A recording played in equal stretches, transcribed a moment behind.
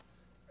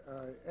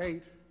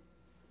8,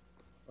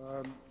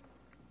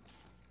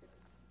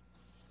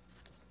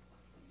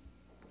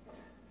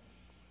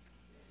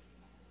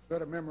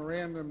 that a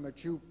memorandum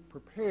that you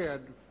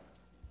prepared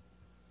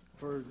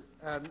for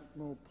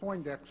Admiral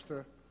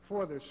Poindexter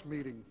for this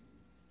meeting.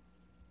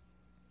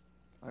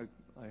 As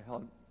I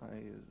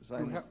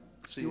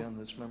see on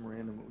this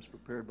memorandum, it was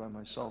prepared by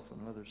myself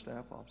and another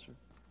staff officer.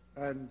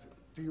 And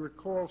do you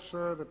recall,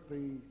 sir, that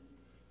the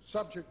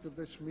subject of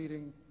this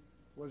meeting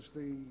was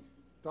the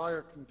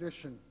dire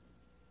condition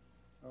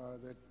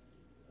that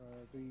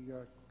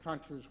the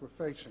Contras were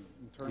facing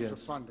in terms of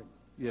funding?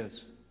 Yes.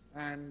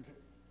 And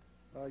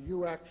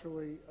you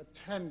actually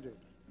attended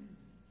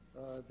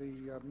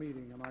the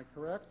meeting, am I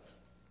correct?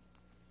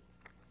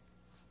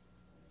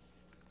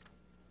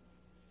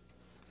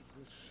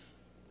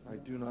 I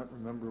do not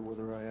remember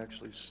whether I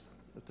actually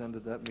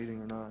attended that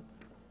meeting or not.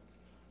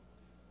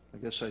 I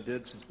guess I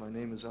did, since my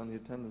name is on the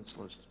attendance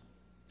list.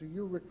 Do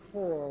you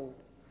recall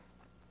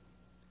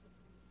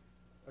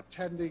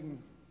attending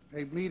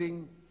a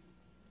meeting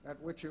at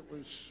which it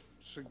was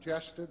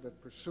suggested that,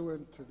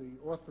 pursuant to the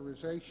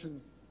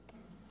authorization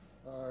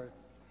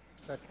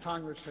that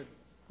Congress had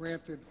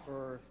granted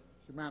for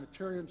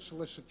humanitarian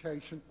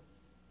solicitation,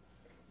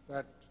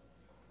 that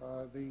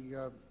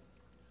the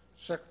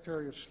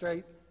Secretary of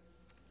State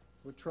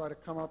would try to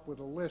come up with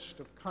a list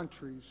of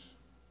countries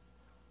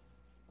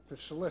to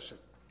solicit?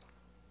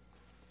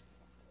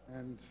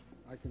 And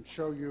I can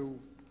show you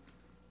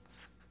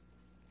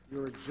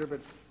your Exhibit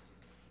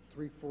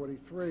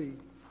 343,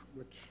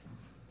 which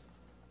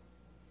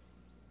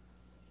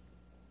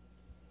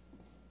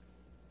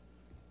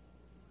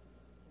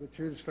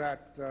is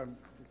that,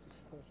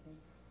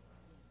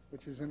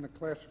 which is in the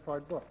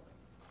classified book.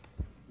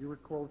 You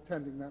recall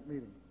attending that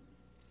meeting?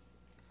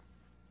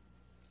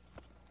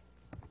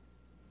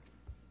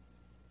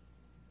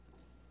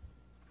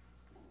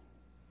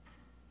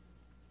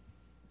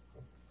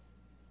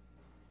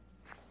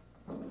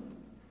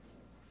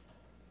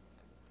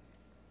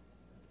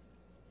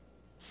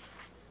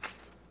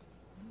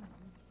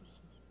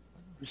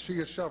 You see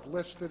yourself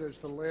listed as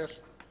the last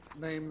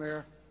name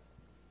there?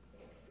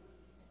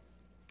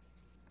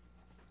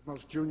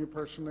 Most junior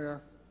person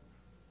there?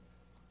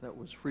 That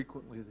was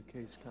frequently the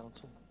case,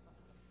 Counsel.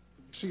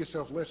 You see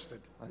yourself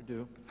listed? I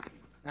do.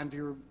 And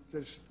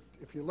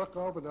if you look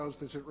over those,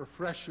 does it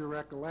refresh your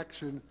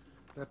recollection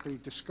that the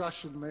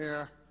discussion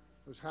there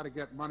was how to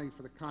get money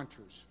for the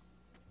Contras?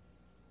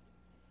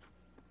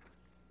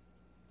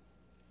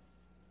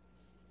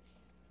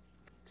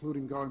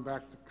 Including going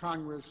back to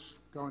Congress,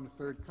 going to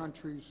third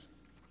countries.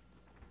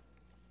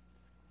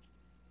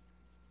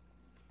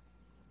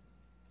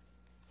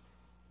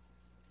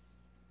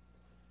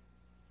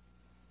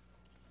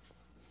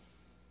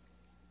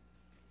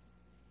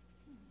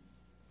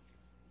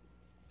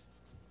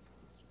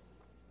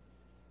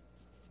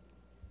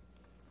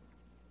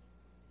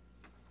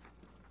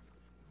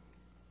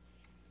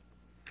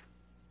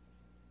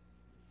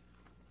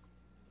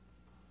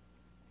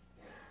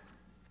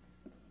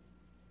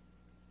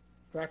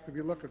 In fact, if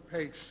you look at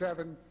page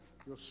 7,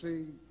 you'll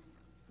see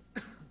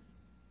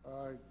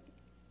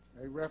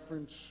a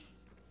reference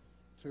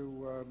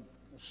to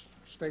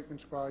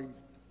statements by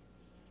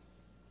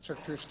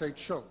Secretary of State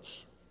Schultz.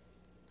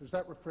 Does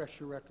that refresh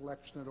your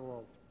recollection at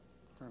all,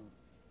 Colonel?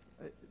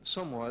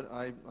 Somewhat.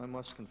 I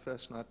must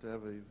confess not to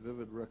have a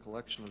vivid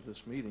recollection of this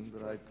meeting,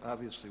 but I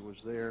obviously was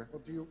there.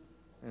 Well,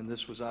 and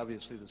this was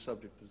obviously the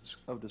subject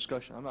of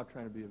discussion. I'm not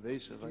trying to be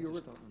evasive. I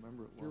just don't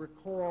remember it well. Do you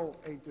recall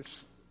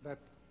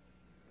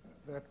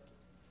that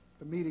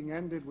the meeting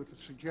ended with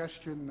a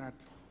suggestion that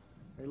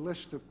a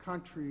list of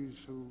countries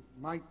who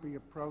might be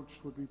approached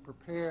would be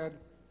prepared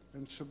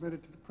and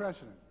submitted to the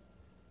President?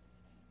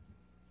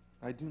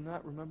 I do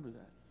not remember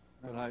that.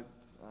 But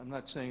I'm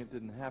not saying it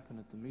didn't happen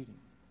at the meeting.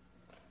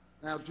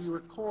 Now, do you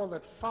recall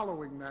that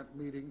following that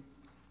meeting,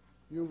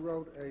 you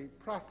wrote a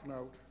prof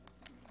note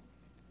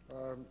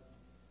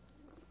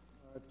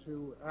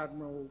to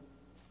Admiral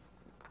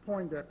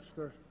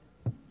Poindexter,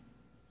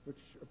 which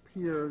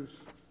appears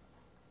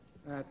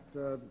at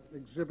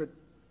Exhibit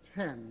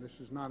 10. This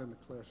is not in the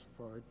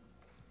classified.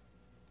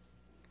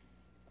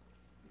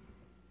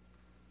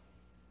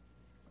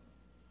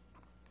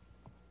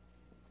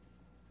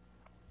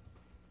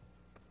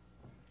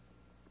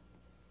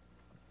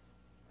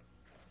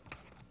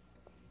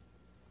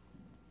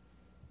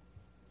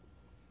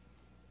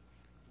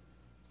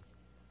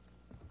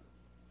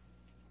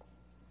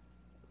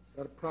 Is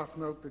that a prof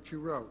note that you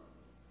wrote?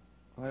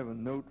 I have a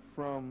note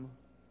from...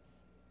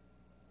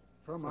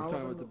 From I'm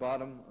talking about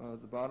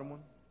the bottom one?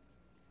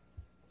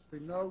 The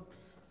note...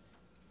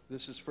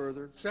 This is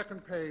further?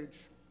 Second page,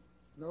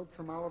 note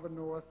from Oliver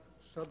North,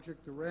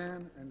 subject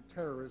Iran and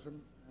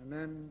terrorism. And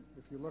then,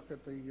 if you look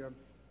at the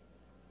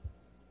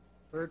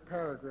third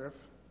paragraph,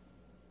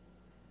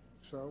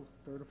 so,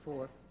 third or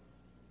fourth.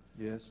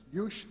 Yes.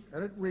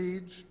 And it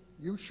reads,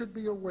 you should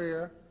be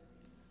aware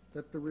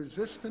that the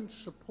Resistance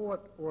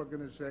Support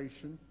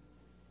Organization,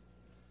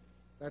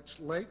 that's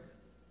Lake?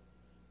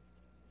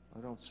 I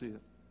don't see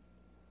it.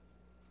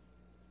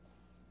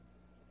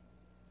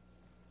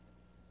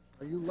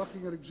 Are you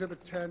looking at Exhibit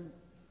 10?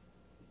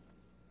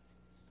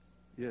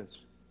 Yes.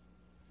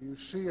 Do you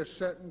see a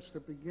sentence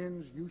that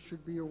begins, "You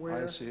should be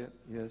aware"? I see it,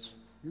 yes.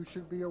 You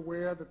should be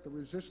aware that the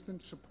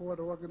Resistance Support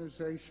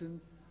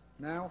Organization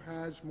now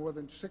has more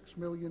than $6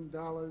 million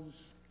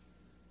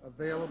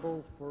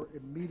available for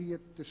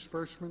immediate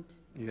disbursement.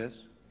 Yes.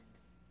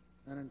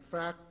 And in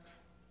fact,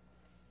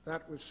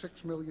 that was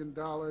 $6 million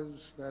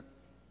that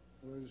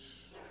was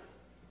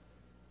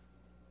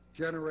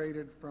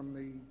generated from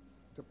the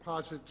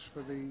deposits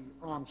for the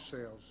arms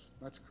sales.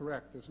 That's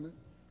correct, isn't it?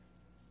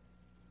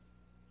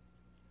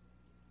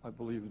 I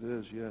believe it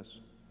is, yes.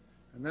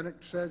 And then it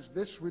says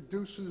this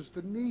reduces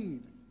the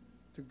need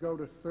to go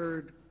to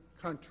third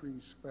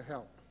countries for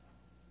help.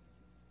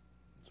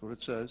 That's what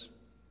it says.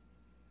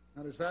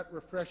 Now, does that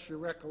refresh your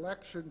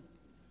recollection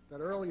that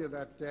earlier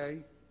that day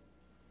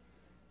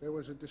there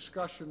was a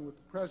discussion with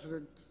the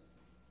President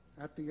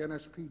at the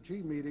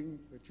NSPG meeting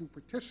that you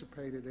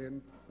participated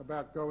in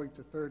about going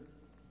to third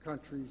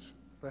countries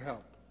for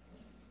help?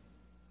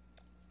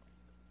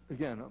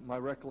 Again, my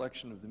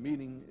recollection of the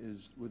meeting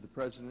with the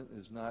President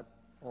is not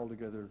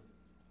altogether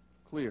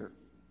clear.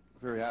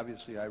 Very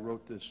obviously, I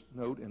wrote this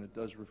note, and it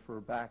does refer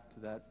back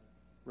to that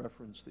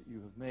reference that you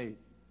have made.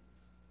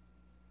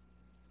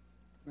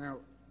 Now,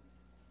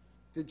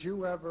 did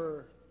you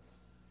ever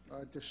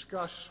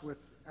discuss with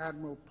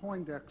Admiral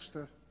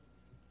Poindexter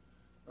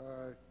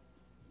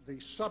the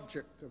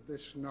subject of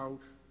this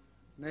note,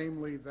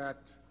 namely that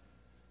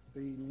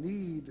the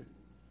need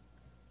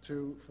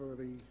for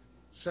the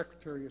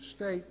Secretary of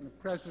State and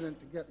the President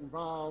to get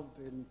involved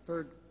in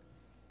third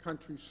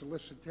country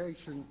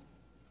solicitation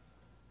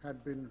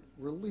had been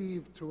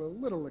relieved to a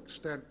little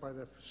extent by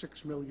the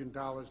 $6 million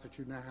that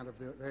you now had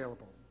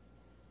available?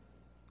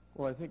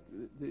 Well, I think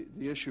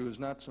the issue is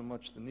not so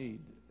much the need.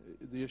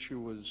 The issue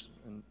was,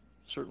 and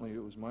certainly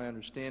it was my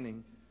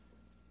understanding,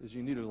 is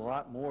you needed a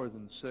lot more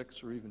than 6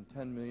 or even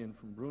 10 million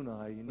from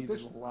Brunei. You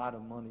needed a lot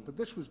of money. But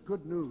this was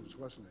good news,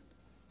 wasn't it?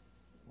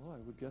 Well,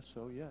 I would guess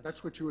so, yes.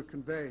 That's what you were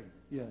conveying?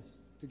 Yes.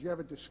 Did you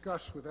ever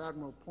discuss with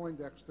Admiral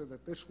Poindexter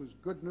that this was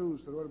good news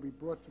that ought to be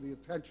brought to the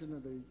attention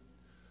of the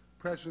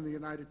President of the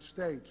United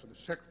States or the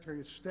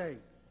Secretary of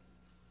State?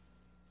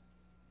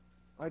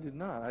 I did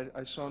not.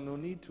 I saw no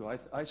need to.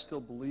 I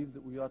still believe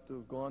that we ought to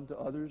have gone to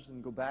others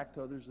and go back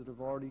to others that have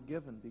already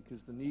given,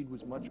 because the need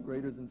was much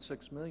greater than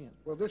 6 million.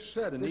 Well, this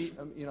said, didn't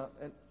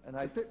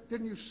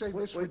you say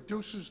this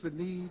reduces the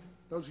need?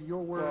 Those are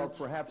your words.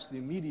 Well, perhaps the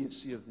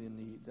immediacy of the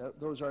need.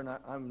 Those are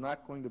not. I'm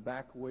not going to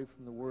back away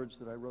from the words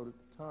that I wrote at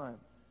the time.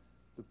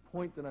 The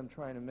point that I'm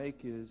trying to make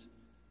is,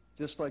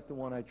 just like the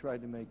one I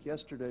tried to make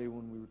yesterday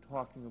when we were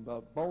talking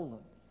about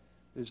Boland,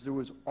 is there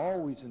was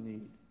always a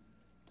need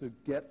to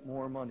get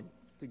more money,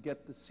 to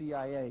get the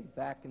CIA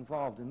back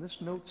involved, and this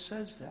note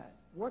says that.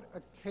 What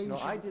occasion? No,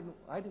 I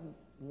didn't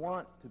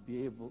want to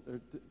be able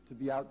to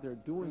be out there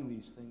doing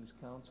these things,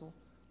 Counsel.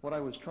 What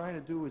I was trying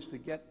to do was to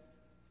get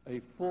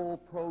a full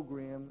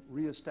program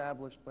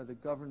reestablished by the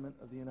government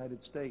of the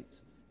United States,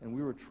 and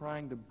we were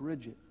trying to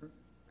bridge it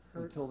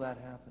until that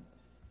happened.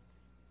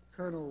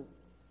 Colonel,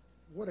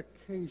 what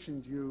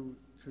occasioned you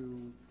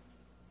to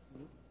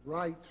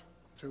write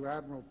to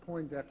Admiral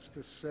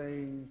Poindexter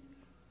saying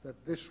that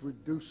this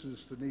reduces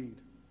the need?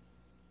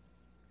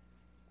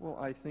 Well,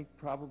 I think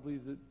probably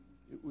that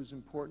it was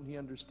important he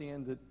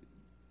understand that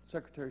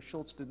Secretary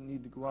Shultz didn't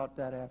need to go out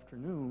that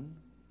afternoon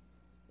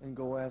and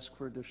go ask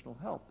for additional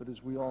help. But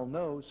as we all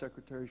know,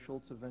 Secretary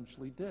Shultz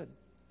eventually did.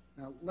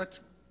 Now, let's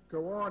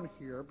go on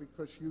here,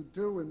 because you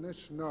do in this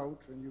note,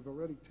 and you've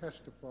already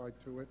testified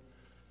to it,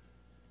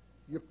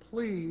 you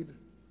plead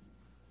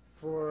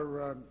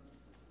for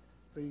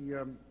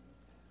the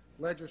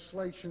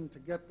legislation to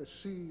get the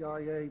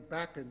CIA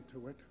back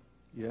into it.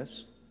 Yes.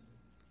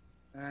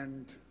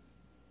 And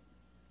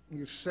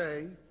you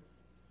say,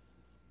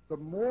 the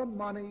more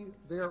money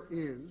there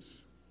is,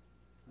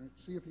 and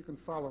see if you can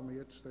follow me,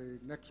 it's the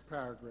next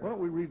paragraph. Why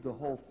don't we read the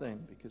whole thing,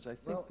 because I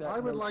think that I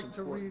would like note's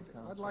to read. important,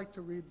 Counsel. I'd like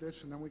to read this,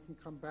 and then we can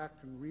come back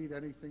and read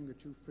anything that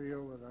you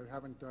feel that I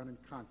haven't done in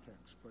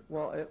context.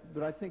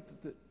 But I think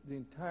that the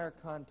entire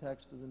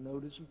context of the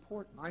note is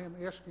important. I am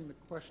asking the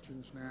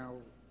questions now,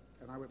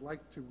 and I would like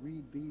to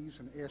read these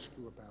and ask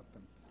you about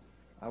them.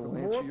 I will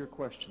answer your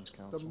questions,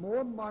 Counsel. The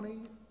more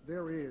money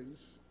there is,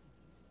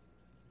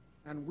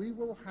 and we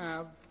will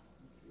have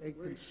a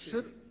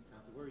Counsel,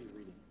 where are you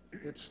reading?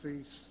 It's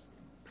the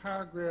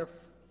paragraph,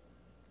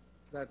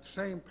 that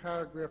same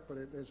paragraph, but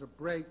there's a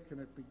break,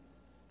 and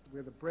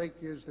where the break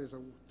is, there's a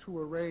to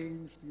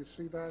arrange. Do you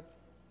see that?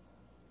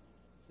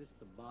 Is this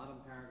the bottom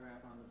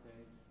paragraph on the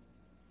page?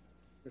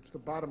 It's the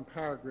bottom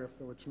paragraph,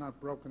 though it's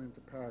not broken into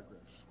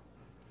paragraphs.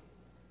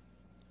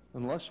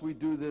 Unless we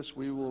do this,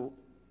 we will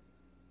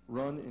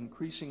run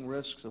increasing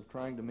risks of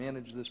trying to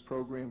manage this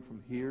program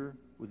from here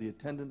with the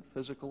attendant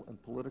physical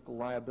and political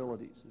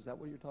liabilities. Is that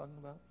what you're talking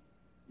about?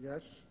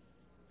 Yes.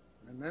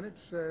 And then it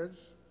says,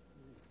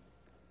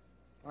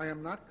 I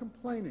am not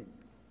complaining,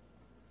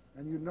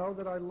 and you know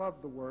that I love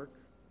the work,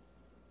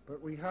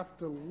 but we have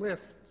to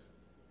lift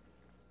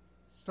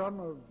some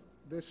of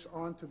this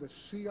onto the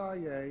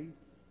CIA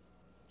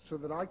so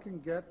that I can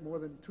get more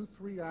than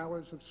 2-3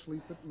 hours of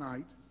sleep at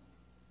night.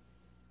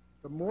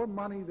 The more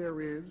money there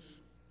is,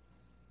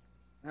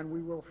 and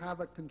we will have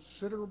a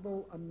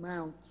considerable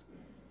amount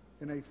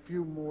in a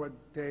few more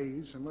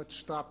days, and let's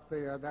stop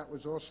there. That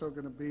was also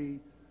going to be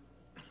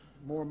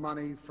more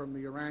money from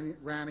the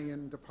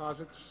Iranian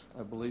deposits.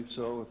 I believe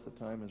so, if the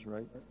time is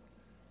right.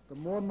 The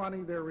more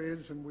money there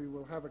is, and we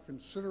will have a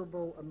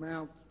considerable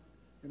amount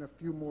in a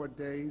few more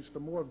days, the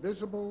more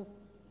visible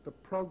the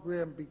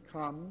program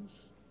becomes,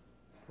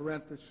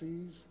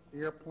 parentheses,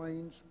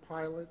 airplanes,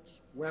 pilots,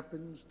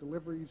 weapons,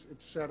 deliveries,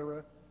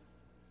 etc.,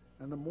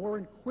 and the more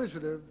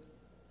inquisitive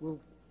will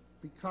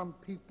become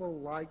people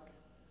like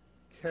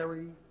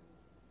Kerry,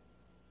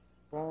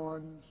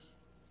 Barnes,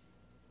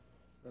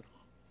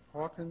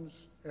 Hawkins,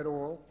 et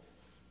al.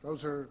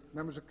 Those are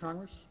members of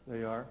Congress?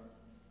 They are.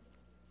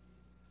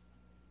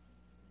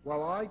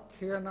 While I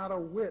care not a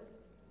whit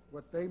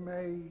what they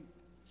may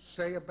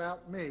say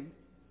about me,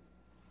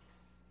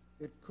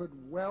 it could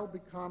well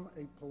become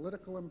a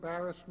political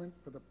embarrassment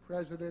for the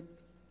President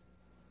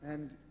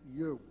and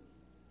you.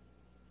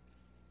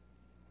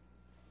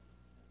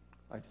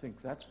 I think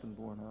that's been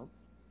borne out.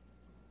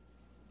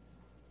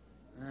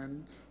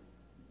 And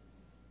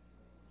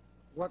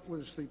what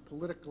was the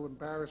political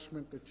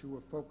embarrassment that you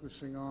were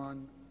focusing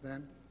on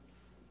then?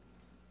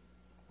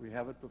 We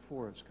have it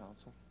before us,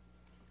 Counsel.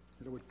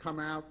 That it would come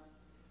out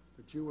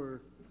that you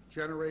were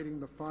generating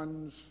the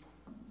funds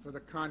for the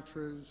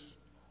Contras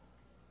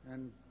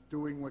and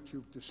doing what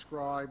you've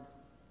described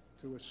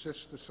to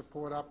assist the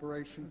support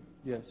operation?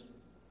 Yes.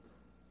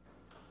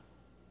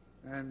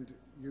 And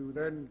you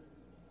then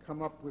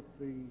come up with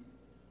the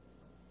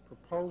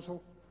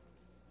proposal.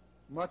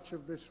 Much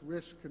of this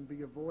risk can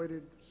be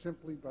avoided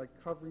simply by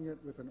covering it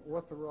with an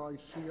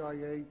authorized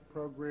CIA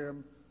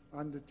program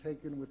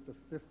undertaken with the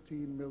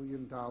 $15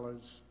 million.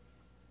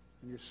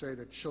 And you say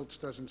that Schultz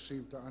doesn't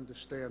seem to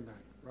understand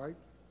that, right?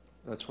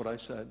 That's what I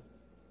said.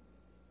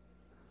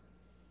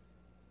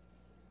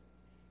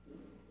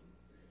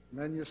 And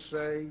then you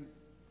say,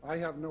 I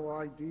have no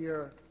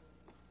idea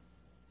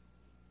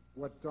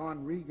what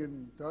Don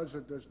Regan does or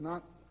does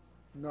not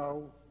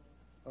know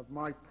of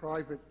my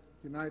private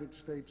United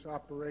States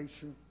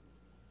operation,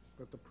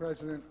 but the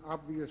President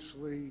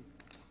obviously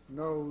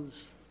knows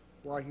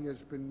why he has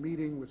been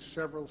meeting with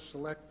several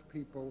select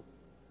people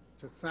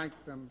to thank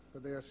them for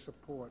their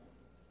support,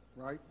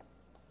 right?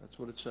 That's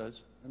what it says.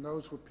 And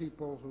those were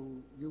people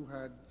who you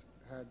had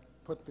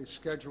put the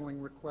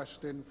scheduling request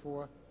in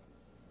for?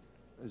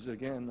 As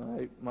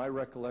again, my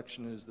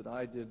recollection is that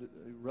I did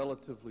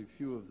relatively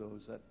few of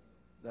those.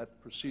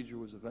 That procedure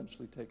was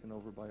eventually taken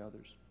over by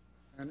others.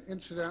 And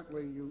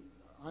incidentally,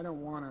 I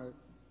don't want to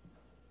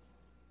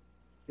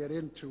get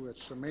into a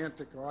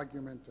semantic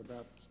argument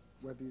about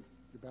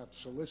about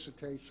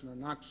solicitation or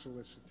not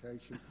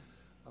solicitation.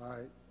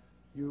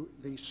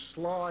 The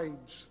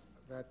slides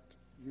that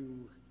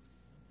you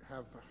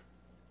have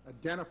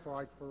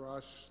identified for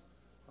us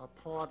are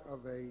part of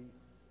a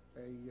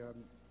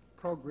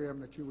program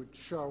that you would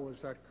show.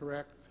 Is that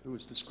correct? It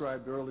was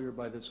described earlier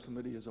by this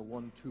committee as a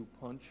 1-2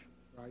 punch.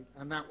 Right,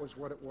 and that was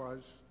what it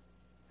was.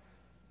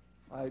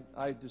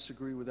 I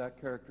disagree with that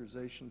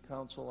characterization,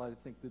 Counsel. I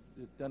think that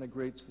it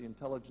denigrates the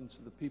intelligence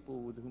of the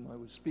people with whom I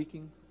was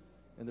speaking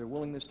and their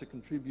willingness to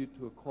contribute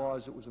to a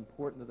cause that was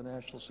important to the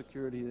national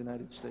security of the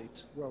United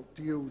States. Well,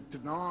 do you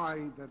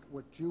deny that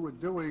what you were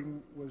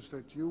doing was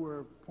that you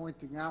were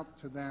pointing out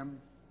to them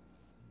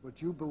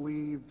what you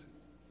believed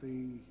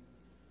the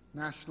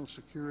national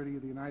security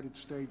of the United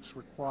States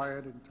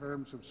required in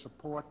terms of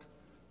support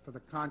for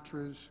the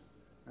Contras,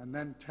 and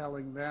then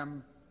telling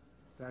them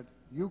that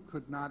you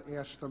could not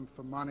ask them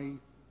for money,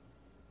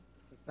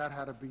 that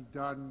had to be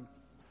done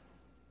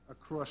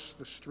across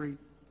the street?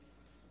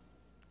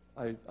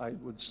 I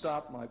would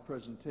stop my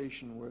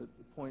presentation at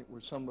the point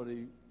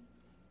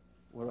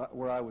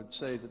where I would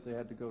say that they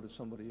had to go to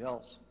somebody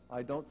else.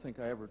 I don't think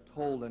I ever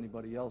told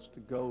anybody else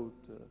to go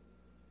to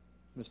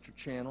Mr.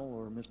 Channel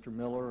or Mr.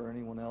 Miller or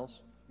anyone else.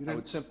 I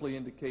would simply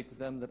indicate to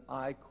them that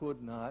I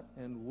could not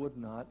and would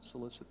not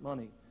solicit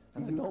money.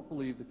 And I don't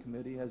believe the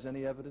committee has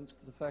any evidence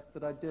to the fact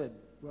that I did.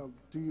 Well,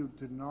 do you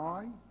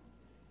deny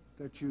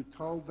that you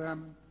told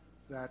them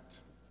that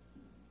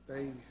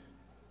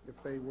if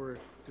they were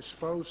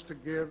disposed to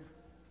give,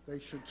 they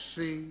should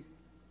see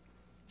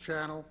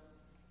Channel?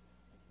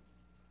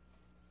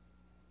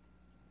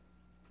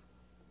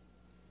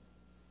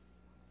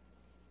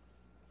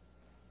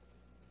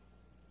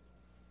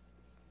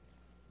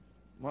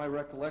 My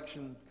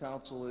recollection,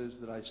 Counsel, is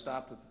that I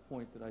stopped at the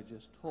point that I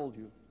just told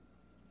you.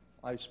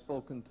 I've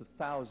spoken to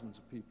thousands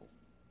of people,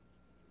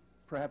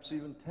 perhaps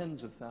even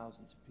tens of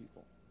thousands of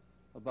people,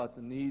 about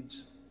the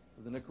needs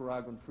of the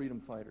Nicaraguan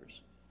freedom fighters,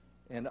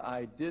 and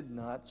I did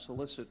not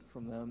solicit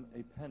from them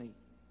a penny.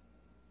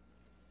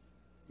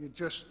 You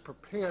just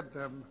prepared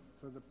them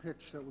for the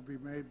pitch that would be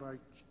made by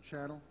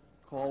Channel?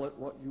 Call it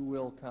what you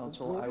will,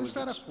 Counsel. Well, I was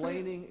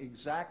explaining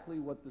exactly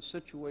what the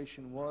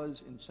situation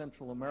was in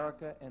Central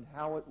America and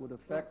how it would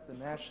affect the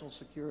national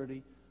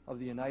security of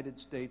the United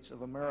States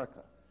of America.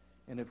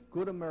 And if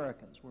good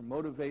Americans were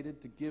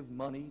motivated to give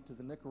money to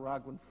the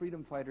Nicaraguan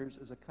freedom fighters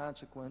as a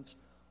consequence,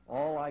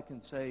 all I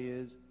can say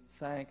is,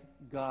 thank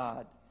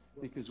God,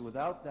 because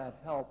without that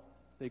help,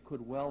 they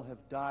could well have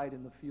died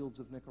in the fields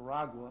of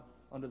Nicaragua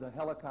under the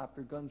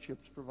helicopter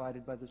gunships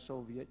provided by the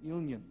Soviet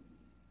Union.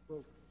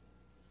 Well,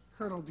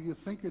 Colonel, do you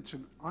think it's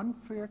an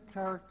unfair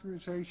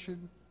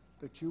characterization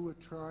that you were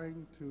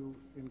trying to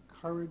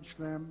encourage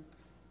them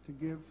to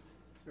give?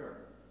 Sure.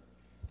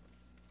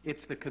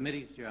 It's the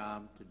committee's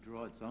job to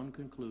draw its own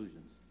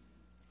conclusions.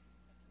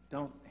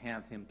 Don't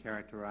have him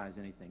characterize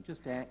anything.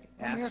 Just ask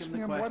him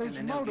the question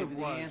and he'll give you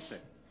the answer.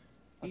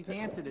 He's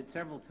answered it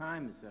several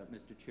times,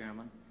 Mr.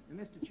 Chairman. And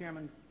Mr.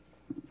 Chairman,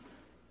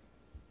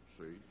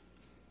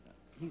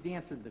 he's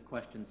answered the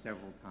question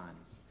several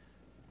times.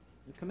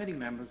 The committee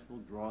members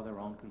will draw their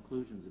own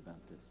conclusions about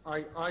this.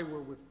 I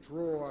will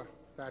withdraw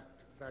that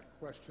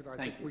question. I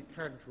think we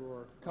can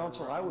draw.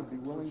 Counsel, I would be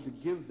willing to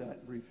give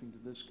that briefing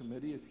to this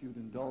committee if you'd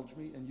indulge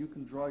me, and you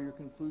can draw your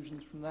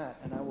conclusions from that.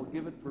 And I will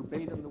give it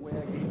verbatim the way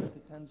I gave it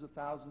to tens of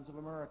thousands of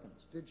Americans.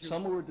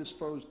 Some who were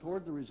disposed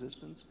toward the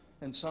resistance,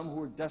 and some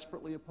who were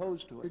desperately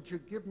opposed to it. Did you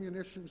give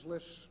munitions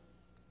lists?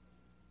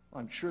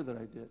 I'm sure that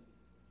I did.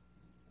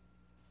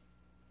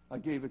 I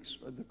gave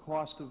the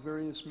cost of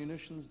various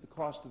munitions, the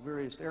cost of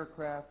various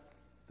aircraft,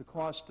 the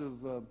cost of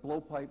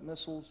blowpipe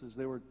missiles as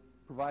they were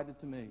provided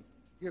to me.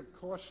 Give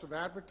costs of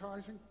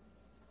advertising?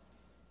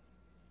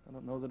 I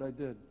don't know that I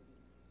did.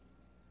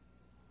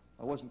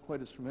 I wasn't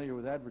quite as familiar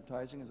with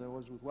advertising as I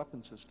was with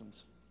weapon systems.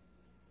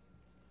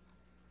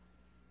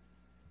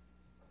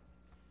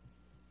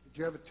 Did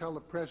you ever tell the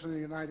President of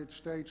the United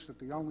States that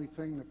the only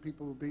thing that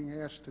people were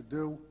being asked to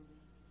do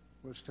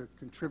was to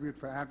contribute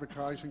for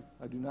advertising?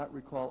 I do not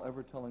recall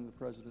ever telling the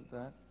President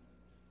that.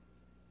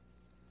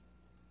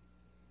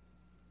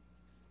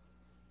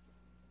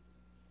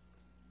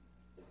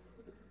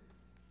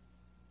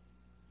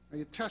 Now,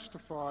 you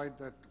testified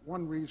that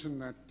one reason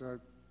that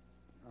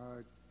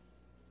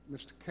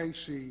Mr.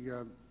 Casey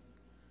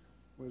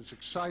was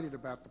excited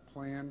about the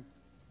plan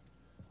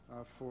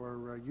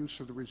for use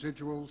of the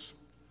residuals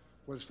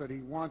was that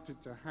he wanted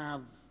to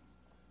have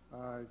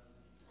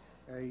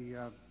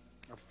a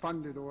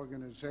funded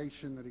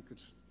organization that he could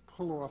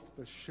pull off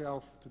the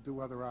shelf to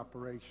do other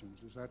operations.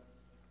 Is that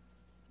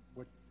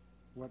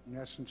what in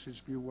essence his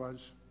view was?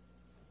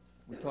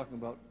 We're talking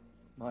about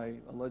my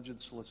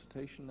alleged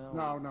solicitation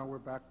now? No, we're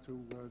back to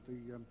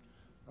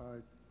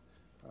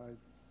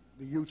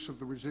the use of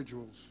the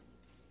residuals.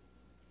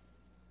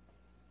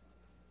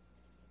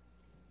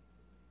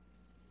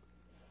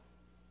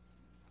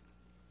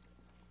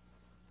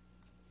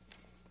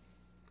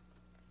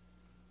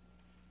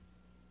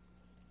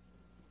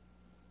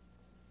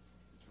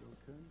 Is it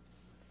okay?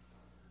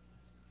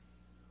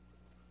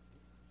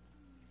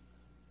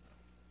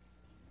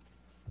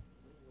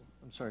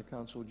 I'm sorry,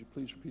 Counsel, would you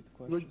please repeat the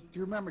question? Do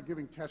you remember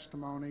giving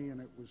testimony, and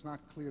it was not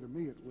clear to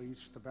me at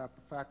least, about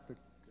the fact that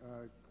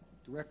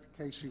Director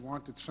Casey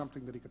wanted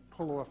something that he could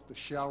pull off the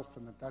shelf,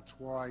 and that's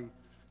why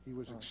he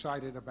was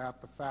excited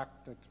about the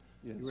fact that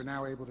you were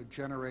now able to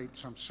generate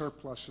some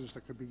surpluses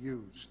that could be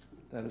used?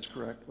 That is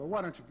correct. Well,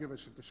 why don't you give us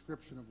a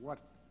description of what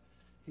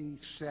he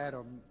said,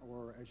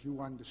 or as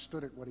you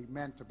understood it, what he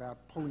meant about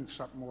pulling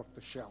something off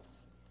the shelf?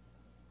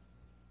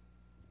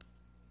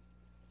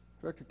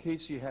 Director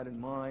Casey had in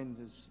mind,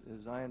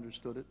 as I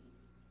understood it,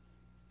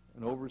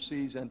 an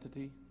overseas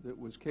entity that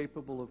was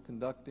capable of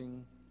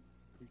conducting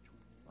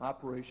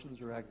operations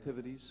or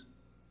activities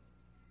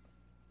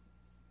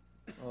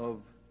of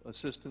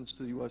assistance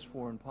to U.S.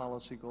 foreign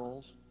policy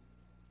goals,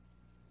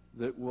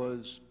 that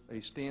was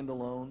a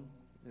standalone,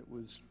 it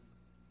was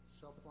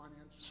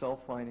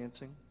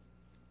self-financing,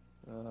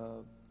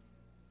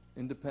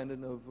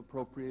 independent of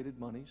appropriated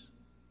monies,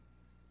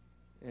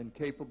 and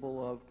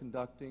capable of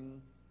conducting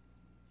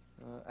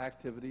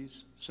activities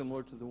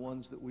similar to the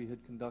ones that we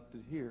had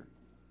conducted here.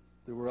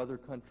 There were other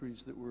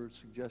countries that were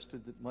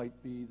suggested that might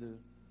be the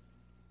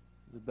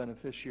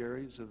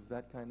beneficiaries of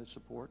that kind of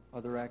support,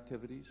 other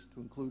activities,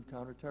 to include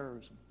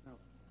counterterrorism. Now,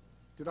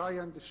 did I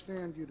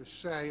understand you to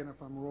say, and if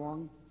I'm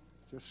wrong,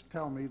 just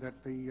tell me, that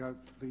the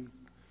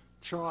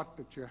chart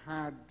that you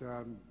had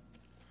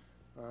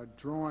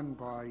drawn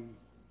by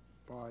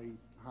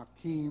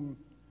Hakim,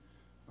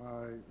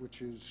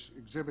 which is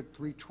Exhibit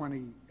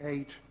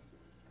 328,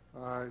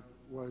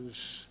 was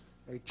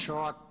a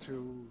chart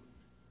to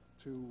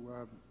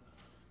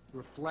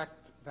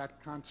reflect that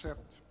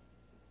concept?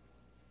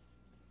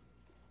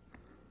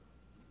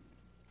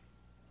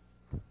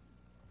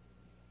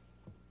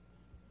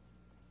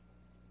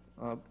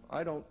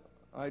 I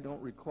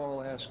don't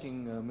recall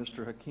asking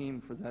Mr.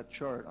 Hakim for that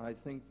chart. I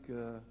think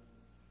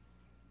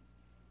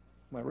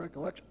my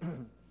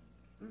recollection,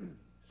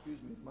 excuse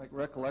me, my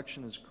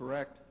recollection is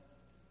correct.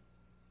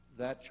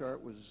 That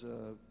chart was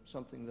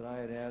something that I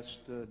had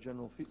asked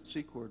General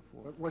Secord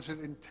for. But was it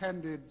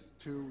intended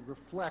to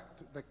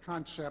reflect the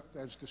concept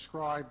as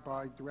described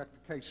by Director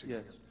Casey?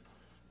 Yes.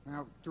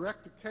 Now,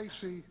 Director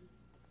Casey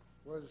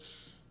was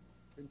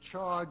in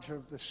charge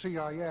of the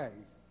CIA,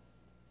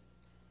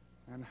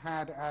 and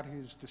had at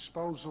his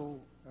disposal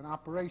an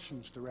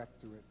operations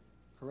directorate,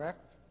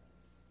 correct?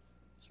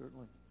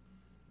 Certainly.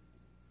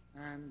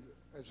 And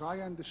as I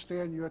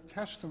understand your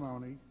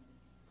testimony,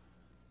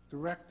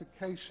 Director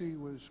Casey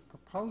was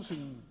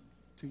proposing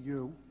to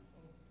you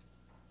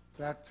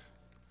that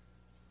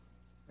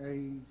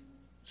a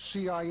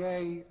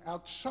CIA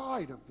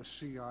outside of the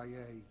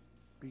CIA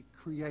be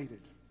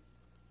created.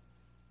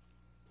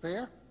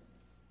 Fair?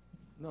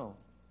 No.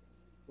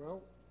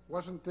 Well,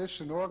 wasn't this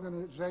an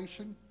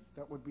organization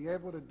that would be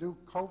able to do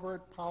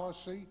covert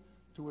policy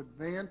to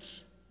advance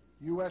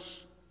U.S.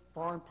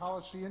 foreign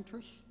policy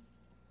interests?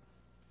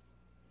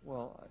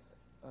 Well,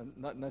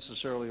 not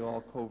necessarily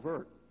all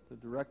covert. The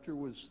director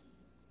was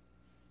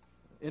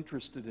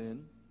interested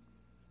in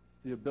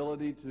the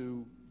ability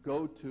to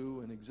go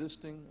to an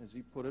existing, as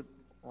he put it,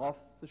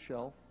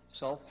 off-the-shelf,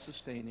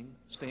 self-sustaining,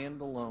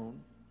 stand-alone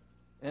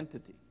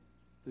entity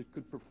that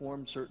could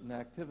perform certain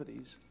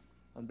activities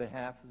on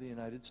behalf of the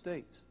United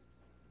States.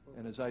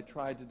 And as I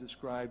tried to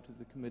describe to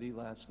the committee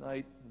last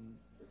night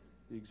in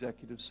the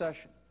executive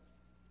session,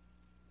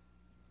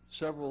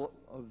 several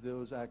of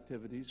those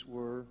activities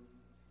were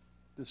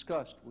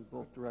discussed with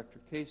both Director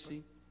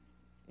Casey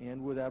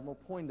and with Admiral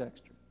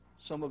Poindexter.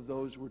 Some of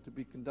those were to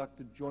be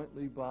conducted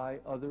jointly by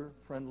other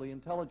friendly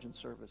intelligence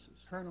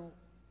services. Colonel.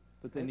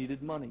 But they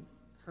needed money.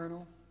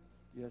 Colonel.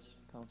 Yes,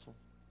 Counsel.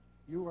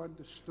 You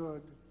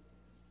understood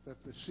that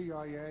the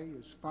CIA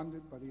is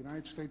funded by the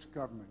United States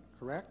government,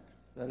 correct?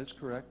 That is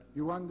correct.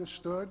 You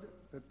understood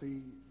that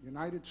the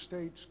United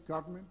States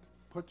government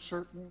put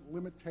certain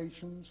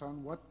limitations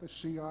on what the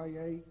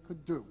CIA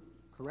could do,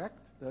 correct?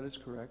 That is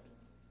correct.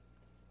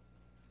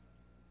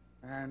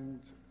 And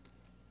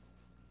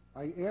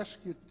I ask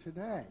you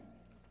today,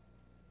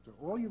 after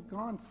all you've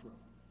gone through,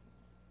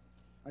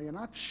 are you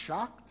not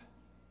shocked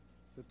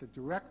that the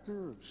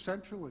Director of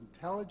Central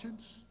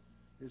Intelligence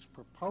is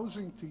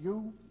proposing to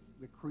you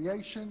the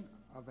creation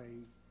of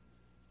an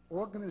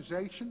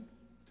organization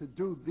to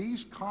do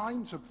these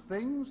kinds of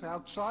things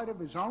outside of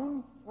his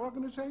own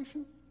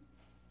organization?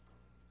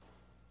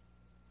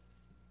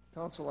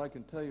 Counsel, I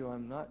can tell you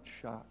I'm not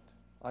shocked.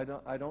 I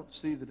don't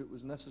see that it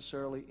was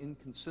necessarily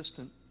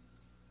inconsistent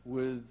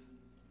with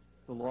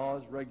the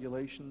laws,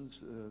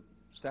 regulations,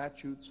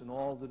 statutes, and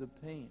all that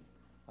obtain.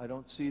 I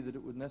don't see that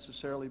it would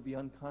necessarily be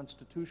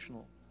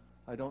unconstitutional.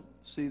 I don't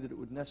see that it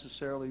would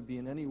necessarily be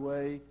in any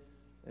way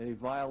a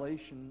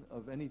violation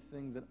of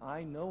anything that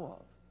I know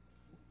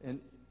of. And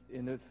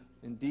if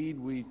indeed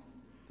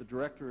the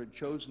director had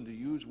chosen to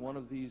use one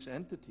of these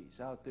entities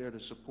out there to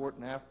support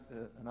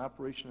an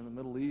operation in the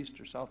Middle East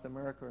or South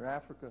America or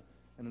Africa,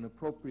 and an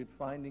appropriate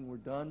finding were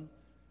done,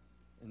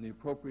 and the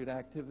appropriate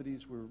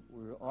activities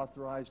were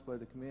authorized by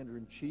the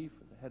Commander-in-Chief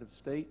or the head of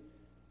state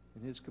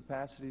in his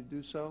capacity to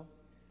do so,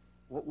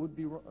 what would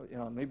be wrong? You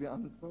know, maybe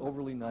I'm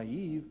overly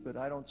naive, but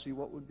I don't see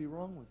what would be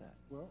wrong with that.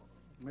 Well,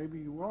 maybe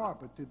you are,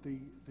 but did the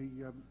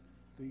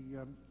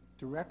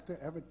director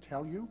ever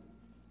tell you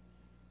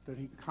that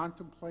he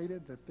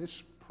contemplated that this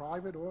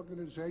private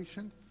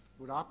organization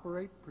would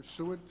operate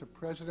pursuant to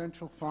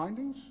presidential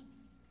findings?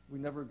 We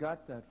never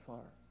got that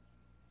far.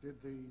 Did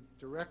the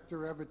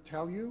director ever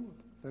tell you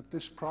that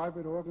this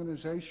private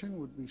organization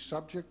would be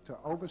subject to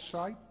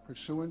oversight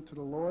pursuant to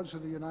the laws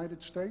of the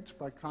United States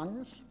by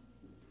Congress?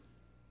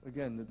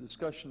 Again, the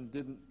discussion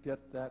didn't get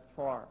that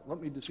far.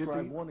 Let me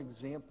describe one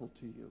example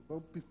to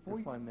you,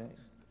 if I may.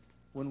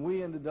 When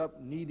we ended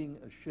up needing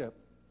a ship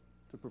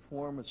to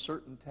perform a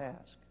certain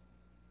task,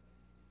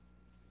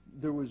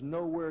 there was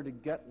nowhere to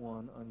get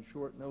one on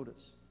short notice.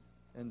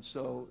 And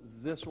so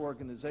this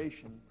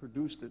organization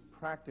produced it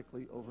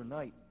practically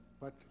overnight.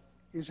 But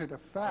is it a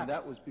fact? And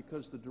that was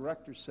because the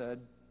director said,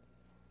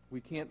 we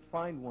can't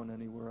find one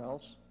anywhere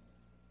else.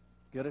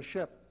 Get a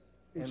ship.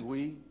 And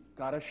we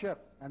got a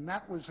ship. And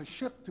that was a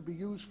ship to be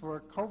used for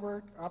a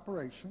covert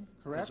operation,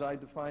 correct? As I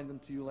defined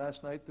them to you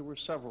last night, there were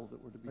several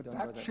that were to be done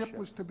by that ship. But that ship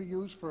was to be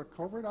used for a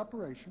covert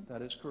operation.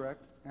 That is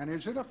correct. And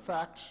is it a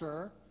fact,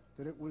 sir,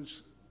 that it was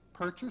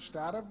purchased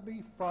out of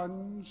the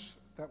funds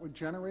that were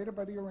generated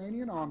by the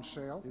Iranian arms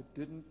sale? It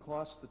didn't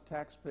cost the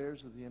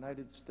taxpayers of the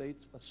United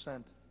States a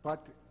cent.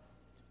 But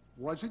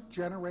was it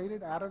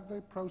generated out of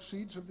the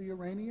proceeds of the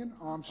Iranian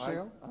arms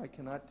sale? I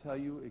cannot tell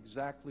you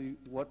exactly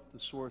what the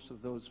source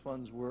of those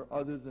funds were,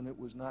 other than it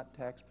was not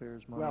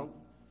taxpayers' money. Well,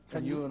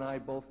 and you and I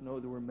both know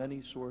there were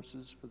many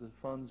sources for the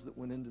funds that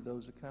went into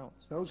those accounts.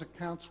 Those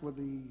accounts were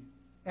the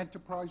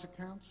enterprise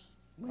accounts?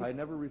 I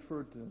never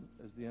referred to them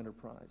as the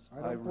enterprise.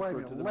 I don't blame you.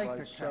 referred to them Lake by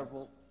account.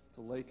 several.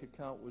 The Lake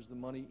account was the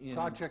money in.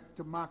 Project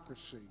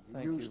Democracy.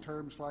 You use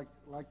terms like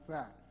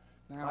that.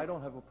 Now, I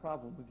don't have a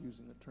problem with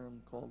using a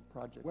term called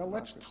Project well,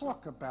 Democracy. let's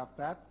talk about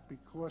that,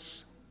 because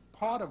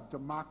part of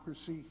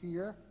democracy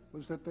here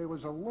was that there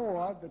was a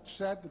law that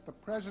said that the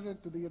President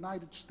of the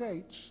United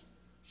States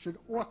should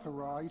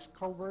authorize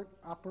covert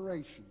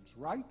operations,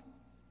 right?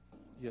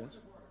 Yes.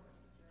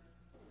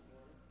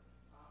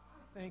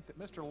 I think that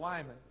Mr.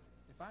 Lyman,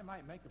 if I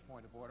might make a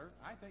point of order,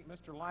 I think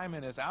Mr.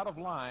 Lyman is out of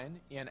line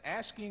in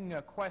asking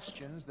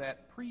questions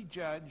that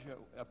prejudge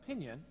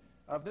opinion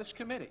of this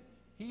committee.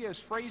 he is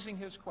phrasing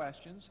his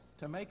questions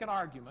to make an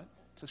argument,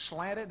 to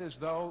slant it as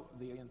though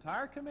the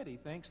entire committee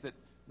thinks that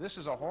this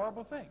is a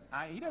horrible thing.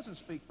 He doesn't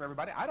speak for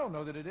everybody. I don't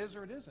know that it is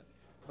or it isn't.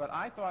 But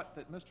I thought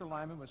that Mr.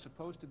 Lyman was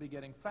supposed to be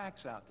getting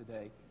facts out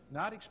today,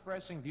 not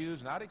expressing views,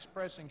 not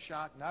expressing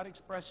shock, not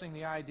expressing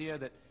the idea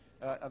that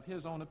of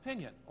his own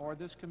opinion or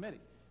this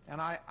committee.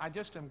 And I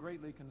just am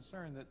greatly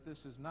concerned that this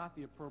is not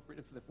the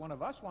appropriate, if one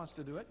of us wants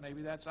to do it,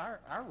 maybe that's our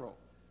role.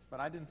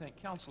 But I didn't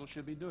think counsel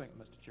should be doing it,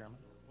 Mr. Chairman.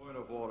 Point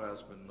of order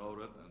has been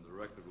noted, and the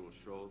record will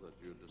show that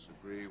you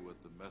disagree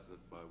with the method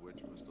by which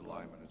Mr.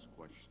 Lyman is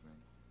questioning.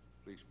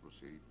 Please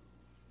proceed.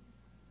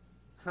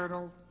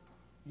 Colonel,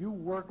 you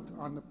worked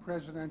on the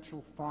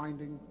presidential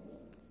finding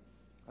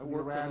I of the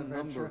worked on Iran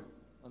venture.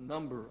 a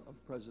number of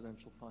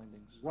presidential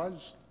findings. Was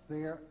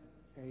there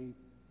a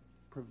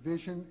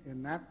provision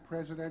in that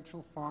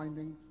presidential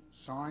finding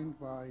signed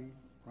by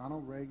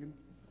Ronald Reagan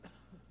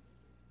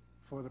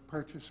for the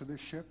purchase of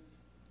this ship?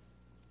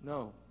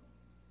 No.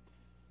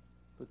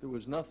 But there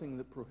was nothing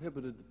that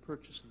prohibited the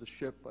purchase of the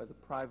ship by the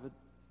private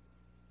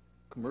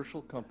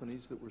commercial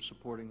companies that were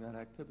supporting that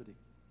activity.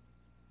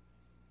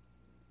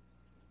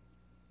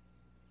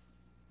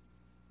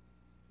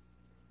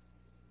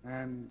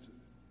 And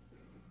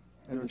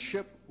the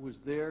ship was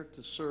there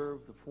to serve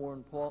the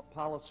foreign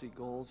policy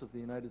goals of the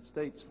United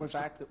States. The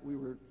fact that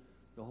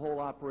the whole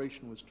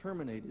operation was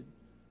terminated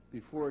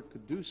before it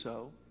could do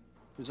so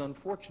is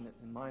unfortunate,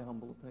 in my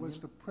humble opinion.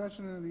 Was the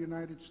President of the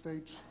United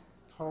States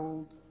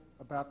told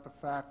about the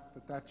fact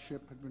that that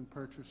ship had been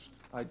purchased?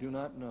 I do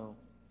not know.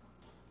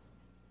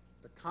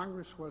 The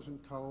Congress wasn't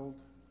told,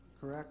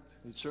 correct?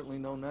 They certainly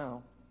know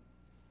now.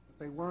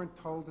 But they weren't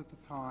told at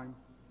the time.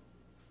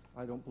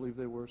 I don't believe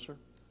they were, sir.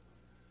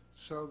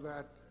 So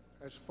that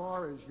as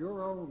far as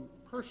your own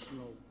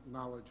personal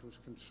knowledge was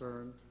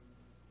concerned,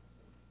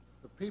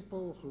 the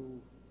people who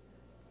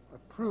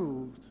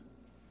approved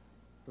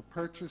the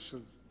purchase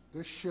of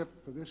this ship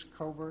for this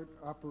covert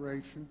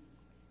operation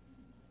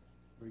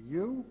were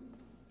you,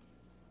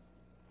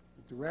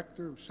 the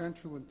Director of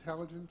Central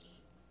Intelligence,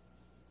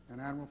 and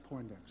Admiral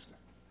Poindexter.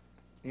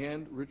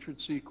 And Richard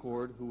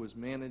Secord, who was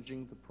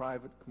managing the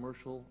private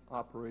commercial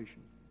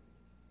operation.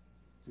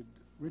 Did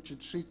Richard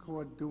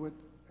Secord do it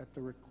at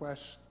the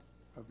request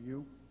of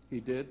you? He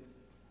did.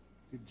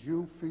 Did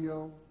you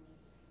feel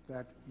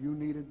that you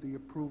needed the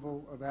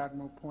approval of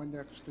Admiral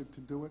Poindexter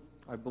to do it?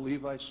 I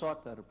believe I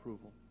sought that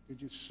approval.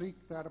 Did you seek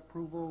that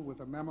approval with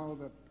a memo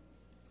that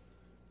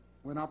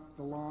went up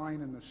the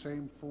line in the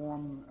same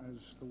form as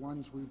the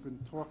ones we've been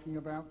talking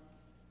about?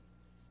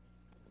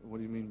 What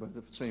do you mean by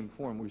the same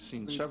form? We've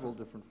seen several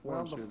different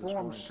forms here this morning.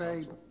 Well, the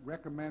forms say,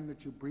 recommend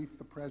that you brief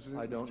the President.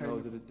 I don't know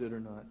that it did or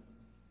not.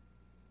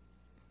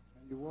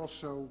 And you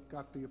also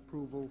got the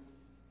approval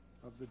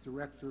of the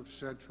Director of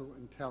Central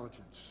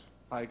Intelligence.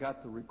 I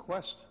got the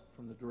request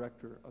from the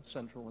Director of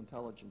Central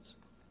Intelligence.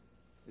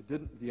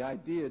 The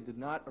idea did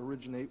not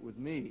originate with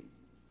me.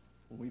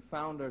 When we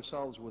found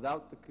ourselves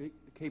without the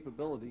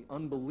capability,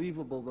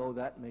 unbelievable though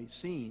that may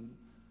seem,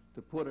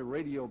 to put a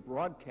radio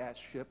broadcast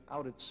ship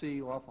out at sea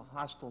off a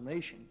hostile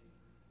nation,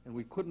 and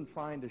we couldn't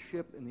find a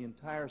ship in the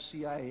entire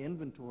CIA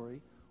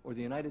inventory or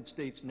the United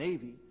States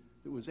Navy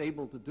that was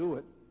able to do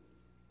it,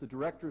 the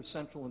Director of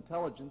Central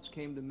Intelligence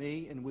came to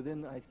me, and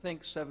within, I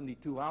think,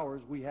 72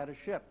 hours, we had a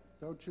ship.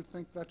 Don't you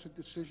think that's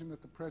a decision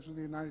that the President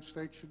of the United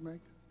States should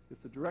make?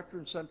 If the Director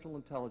of Central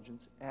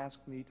Intelligence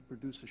asked me to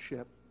produce a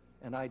ship,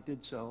 and I did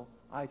so,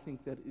 I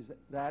think that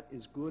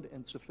is good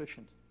and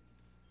sufficient.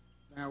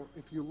 Now,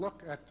 if you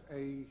look at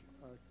a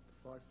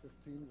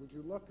 515, would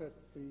you look at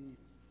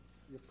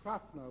your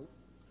prop note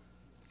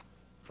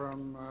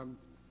from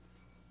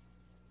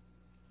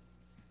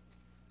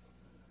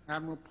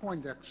Admiral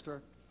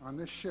Poindexter on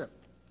this ship?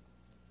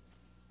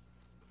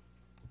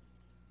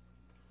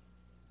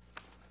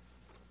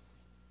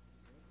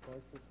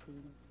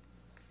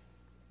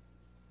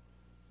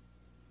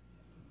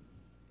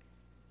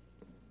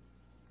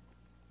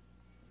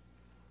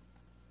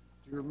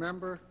 Do you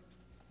remember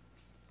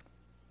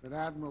that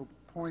Admiral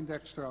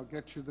Poindexter, I'll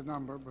get you the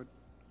number, but...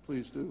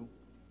 Please do.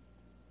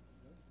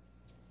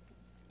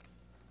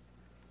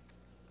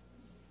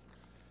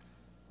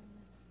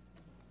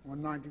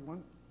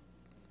 $191?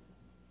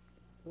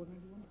 $491?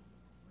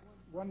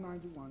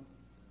 $191.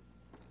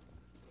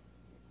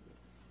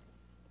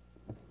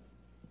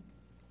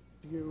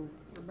 Do you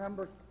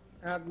remember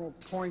Admiral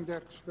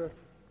Poindexter?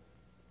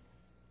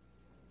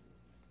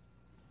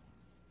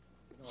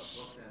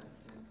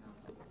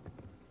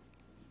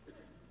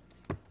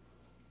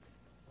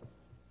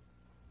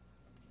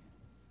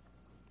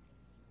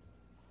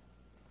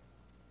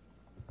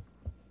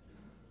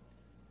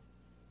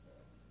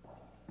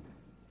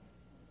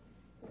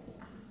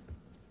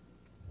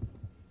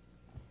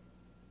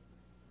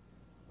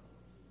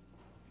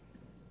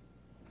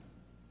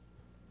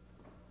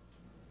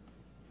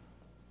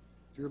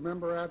 Do you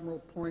remember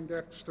Admiral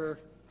Poindexter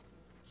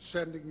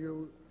sending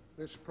you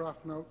this prof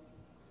note?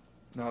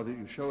 Now that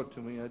you show it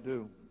to me, I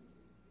do.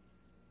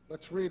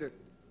 Let's read it.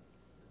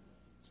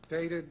 It's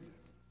dated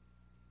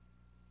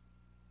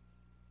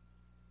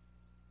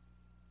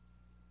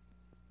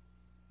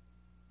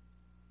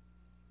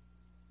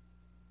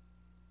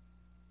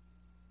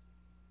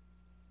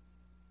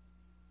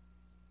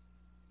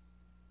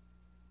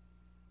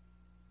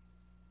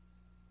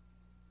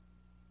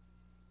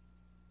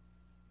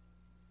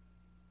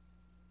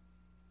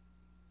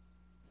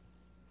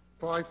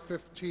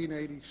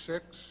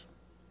 5/15/86,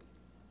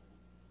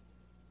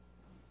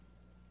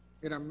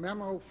 in a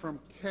memo from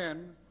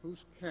Ken, who's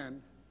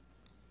Ken?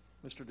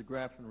 Mr. de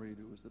Graffenried,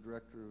 who was the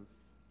director of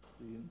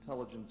the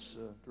Intelligence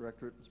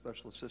Directorate and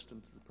Special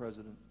Assistant to the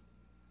President.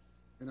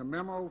 In a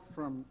memo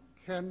from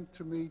Ken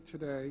to me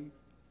today,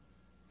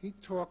 he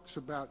talks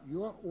about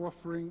your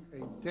offering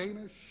a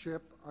Danish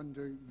ship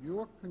under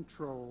your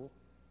control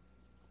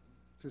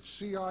to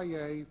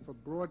CIA for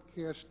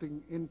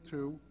broadcasting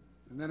into,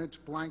 and then it's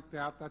blanked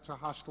out, that's a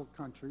hostile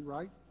country,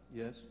 right?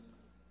 Yes.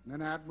 And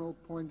then Admiral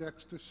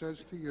Poindexter says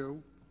to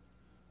you,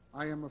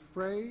 I am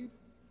afraid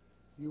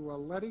you are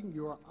letting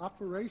your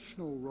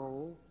operational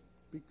role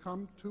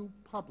become too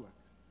public.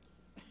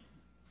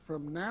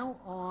 From now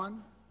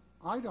on,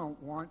 I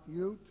don't want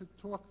you to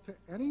talk to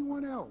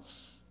anyone else,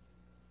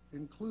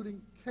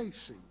 including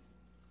Casey,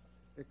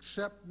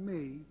 except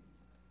me,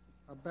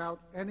 about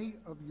any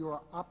of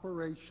your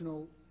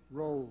operational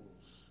roles.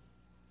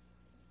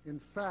 In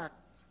fact,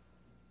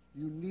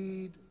 you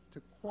need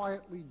to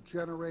quietly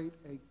generate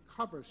a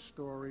cover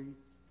story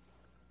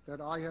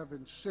that I have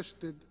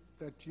insisted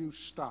that you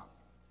stop.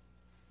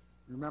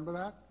 Remember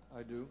that?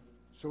 I do.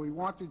 So he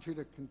wanted you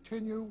to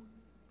continue,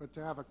 but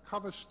to have a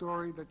cover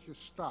story that you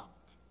stopped.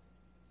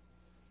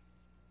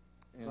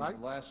 And right?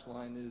 The last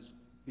line is,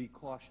 be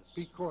cautious.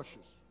 Be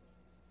cautious.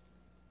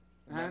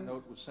 And that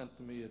note was sent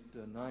to me at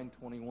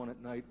 9:21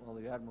 at night while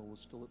the Admiral was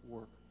still at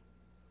work.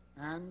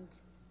 And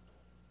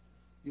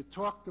you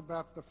talked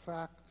about the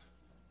fact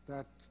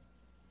that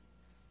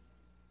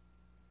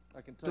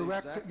I can tell you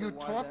exactly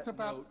why talked that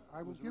about, note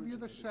I will was give you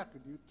the originated.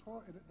 second. You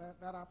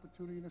that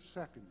opportunity in a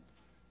second.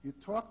 You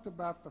talked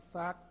about the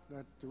fact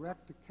that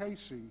Director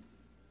Casey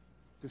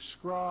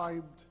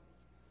described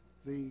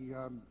the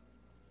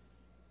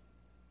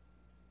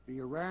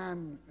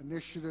Iran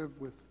initiative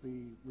with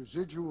the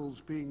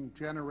residuals being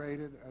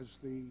generated as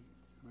the,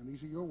 and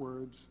these are your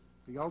words,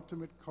 the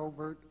ultimate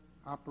covert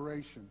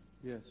operation.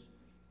 Yes.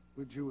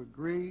 Would you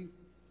agree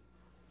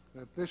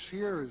that this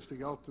here is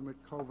the ultimate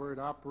covert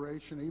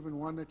operation, even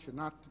one that you're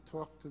not to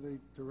talk to the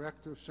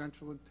Director of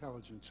Central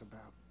Intelligence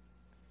about?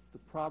 The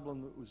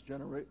problem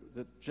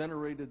that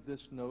generated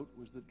this note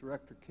was that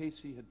Director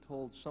Casey had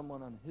told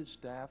someone on his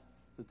staff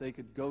that they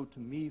could go to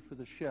me for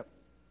the ship.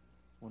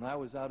 When I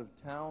was out of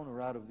town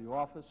or out of the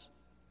office,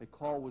 a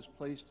call was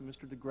placed to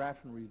Mr. de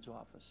Graffenried's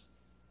office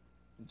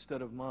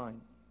instead of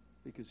mine,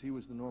 because he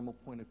was the normal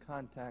point of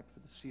contact for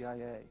the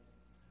CIA.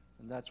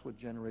 And that's what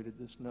generated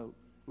this note.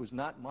 It was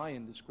not my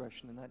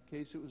indiscretion in that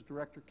case, it was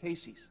Director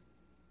Casey's,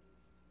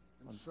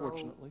 and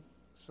unfortunately.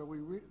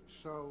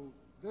 So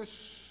this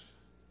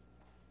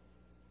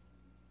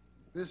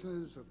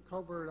business of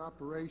covert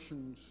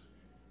operations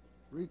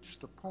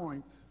reached a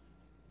point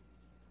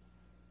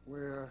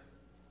where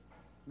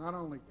not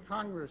only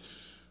Congress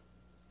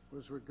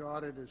was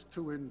regarded as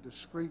too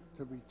indiscreet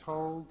to be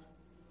told,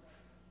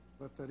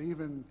 but that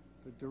even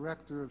the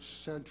Director of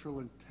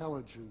Central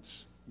Intelligence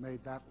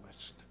made that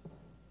list.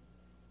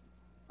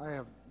 I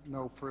have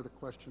no further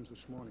questions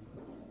this morning.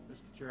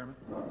 Mr. Chairman.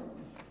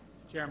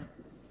 Chairman.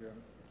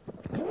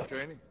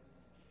 Cheney?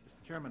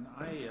 Mr. Chairman,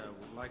 I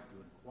would like to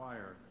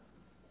inquire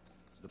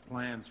the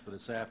plans for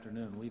this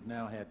afternoon. We've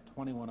now had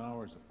 21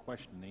 hours of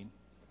questioning.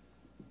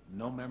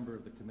 No member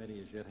of the committee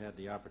has yet had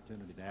the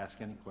opportunity to ask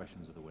any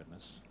questions of the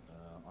witness.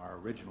 Our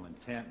original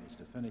intent was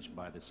to finish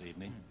by this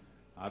evening.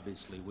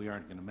 Obviously, we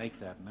aren't going to make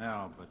that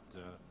now, but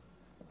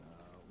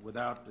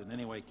without in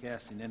any way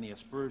casting any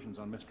aspersions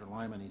on Mr.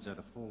 Lyman, he's had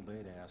a full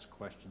day to ask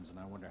questions, and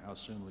I wonder how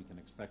soon we can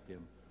expect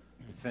him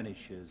to finish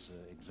his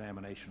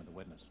examination of the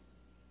witness.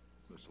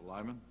 Mr.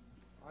 Lyman?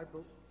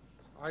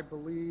 I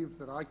believe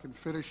that I can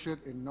finish it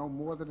in no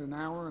more than an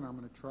hour, and I'm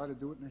going to try to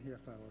do it in a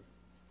half hour.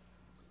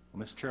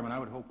 Well, Mr. Chairman, I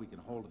would hope we can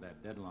hold to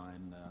that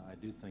deadline. I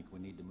do think we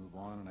need to move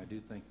on, and I do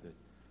think the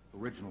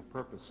original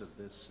purpose of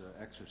this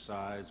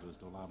exercise was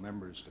to allow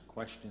members to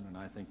question, and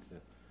I think the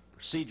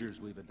procedures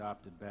we've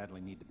adopted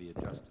badly need to be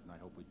adjusted, and I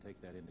hope we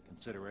take that into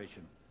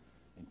consideration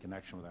in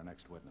connection with our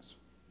next witness.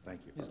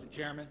 Thank you. Mr.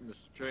 Chairman.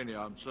 Mr. Cheney,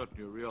 I'm certain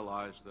you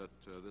realize that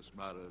this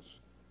matter is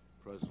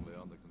presently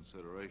under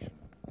consideration.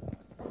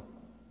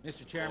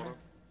 Mr. Chairman,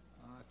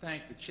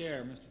 thank the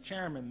Chair. Mr.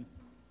 Chairman,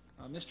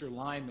 Mr.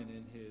 Lyman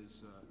in his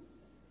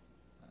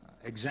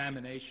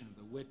examination of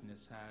the witness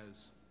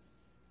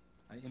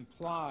has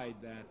implied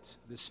that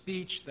the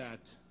speech that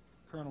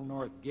Colonel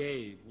North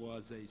gave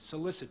was a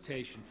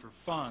solicitation for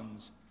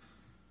funds,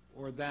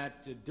 or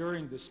that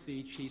during the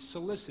speech he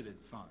solicited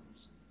funds.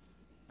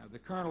 The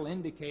Colonel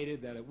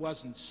indicated that it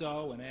wasn't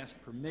so and asked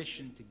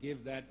permission to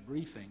give that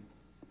briefing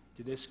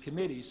to this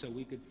committee so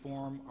we could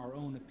form our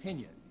own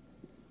opinion.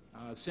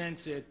 Since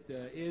it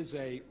is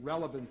a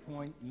relevant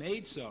point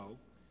made so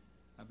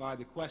by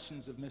the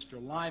questions of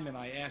Mr. Lyman,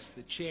 I ask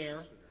the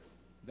Chair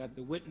that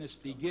the witness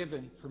be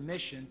given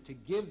permission to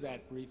give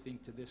that briefing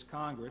to this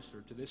Congress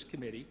or to this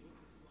committee,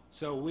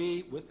 so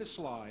we, with the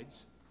slides,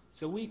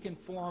 so we can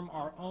form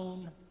our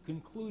own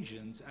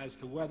conclusions as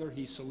to whether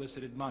he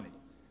solicited money.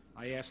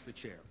 I ask the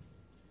Chair.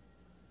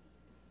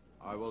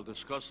 I will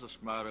discuss this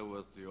matter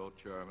with your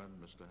chairman,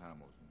 Mr.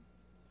 Hamilton.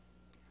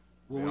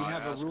 Will we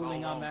have a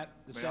ruling on that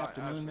this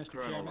afternoon, May I ask Mr. the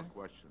Colonel Chairman? a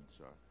question,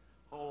 sir?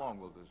 How long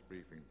will this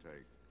briefing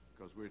take?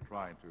 Because we're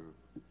trying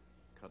to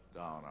cut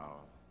down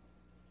our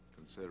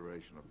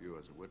consideration of you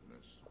as a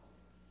witness.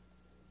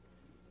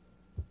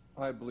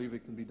 I believe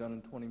it can be done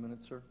in 20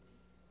 minutes, sir.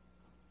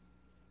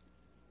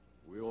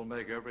 We will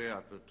make every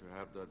effort to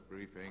have that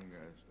briefing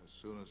as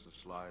soon as the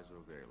slides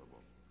are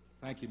available.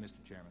 Thank you, Mr.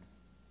 Chairman.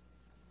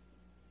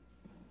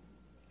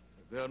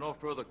 If there are no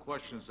further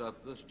questions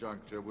at this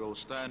juncture, we'll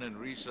stand in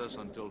recess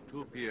until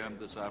 2 p.m.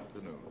 this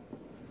afternoon.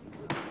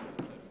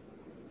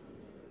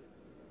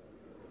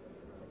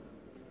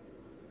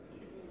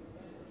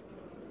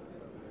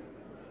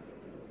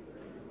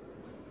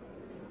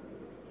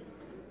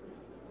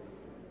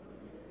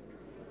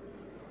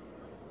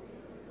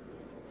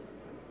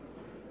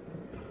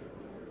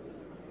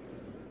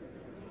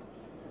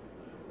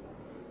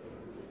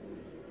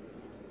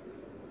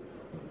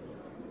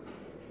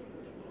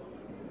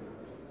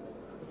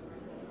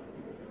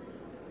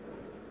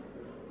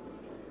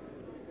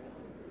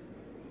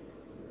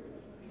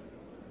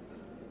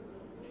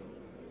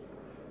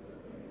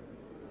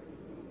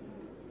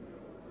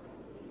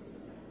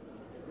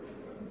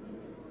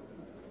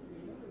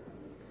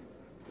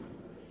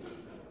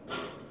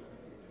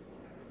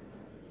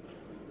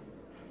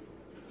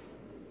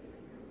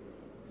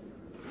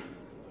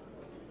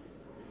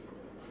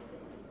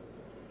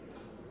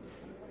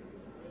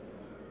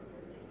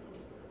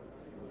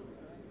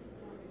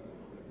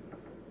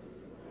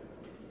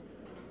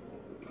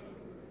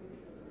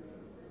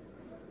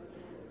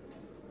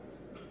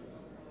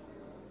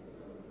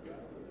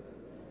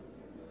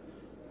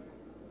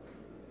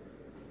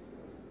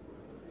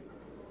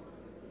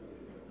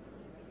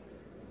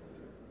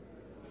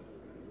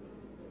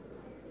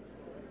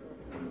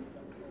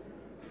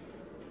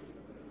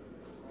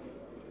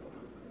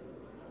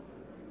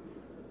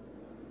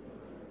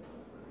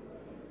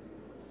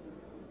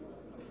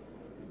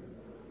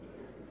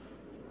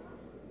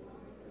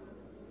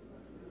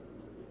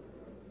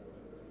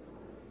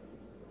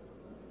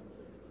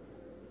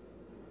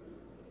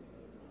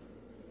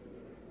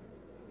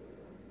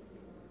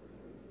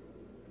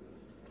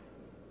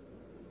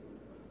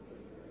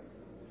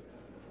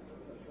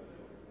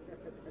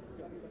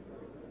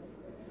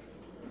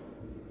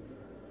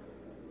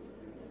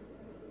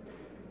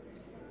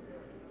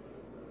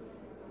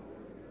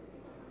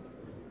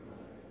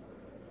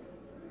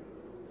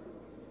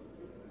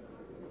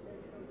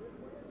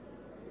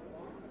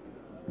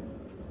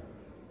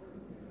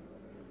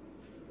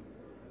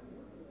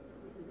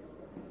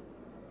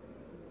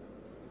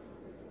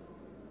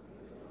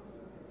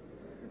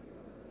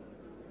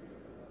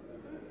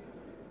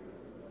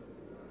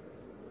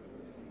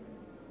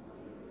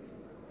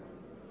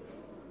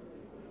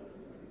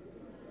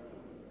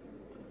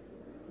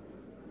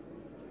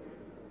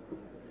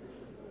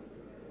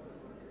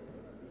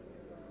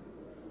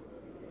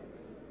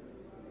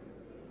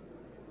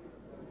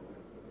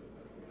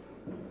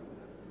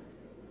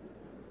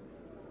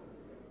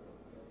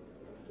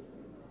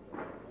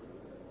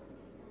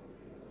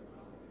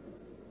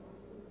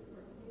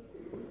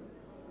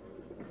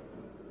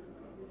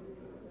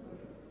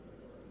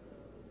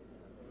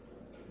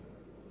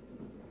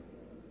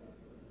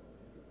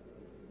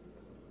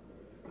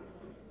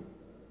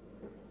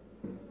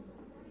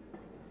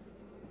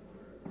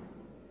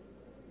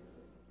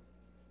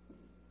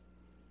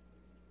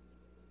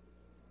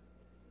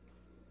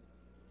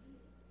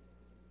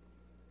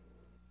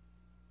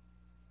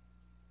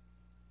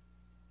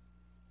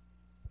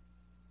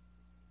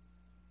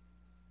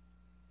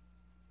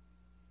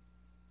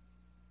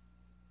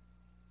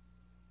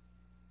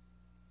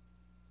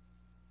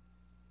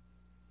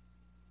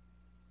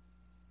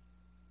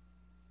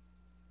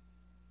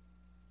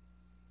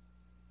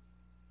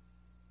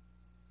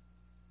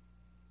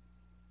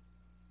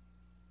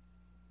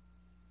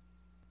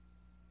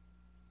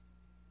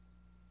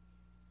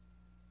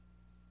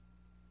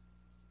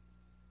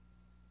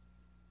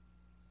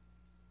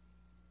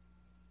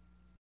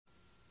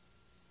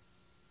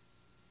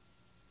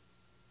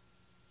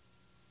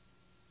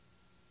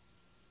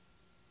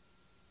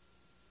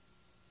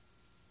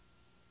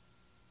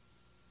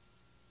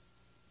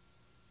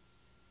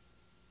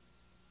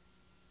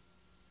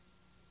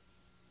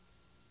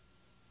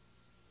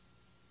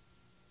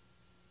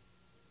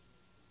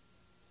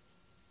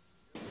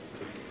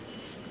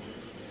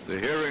 The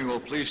hearing will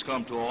please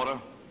come to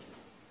order.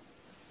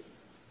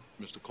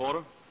 Mr.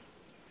 Carter?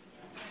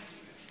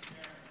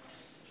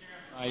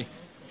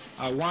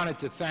 I wanted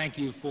to thank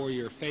you for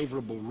your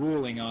favorable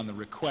ruling on the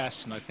request,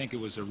 and I think it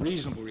was a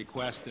reasonable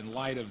request in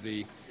light of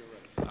the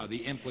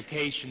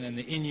implication and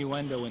the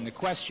innuendo in the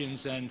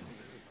questions. And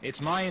it's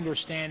my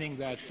understanding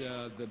that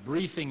the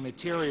briefing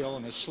material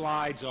and the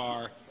slides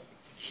are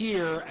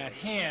here at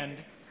hand.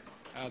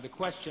 The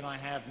question I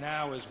have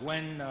now is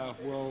when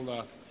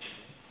will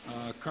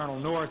Colonel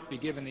North be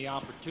given the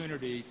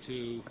opportunity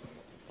to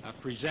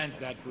present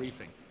that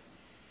briefing?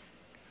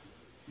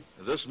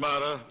 This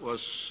matter was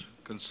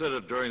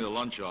considered during the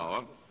lunch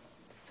hour,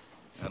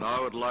 and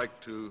I would like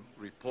to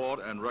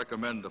report and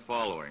recommend the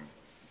following.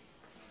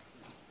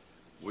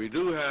 We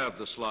do have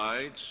the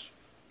slides.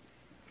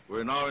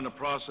 We're now in the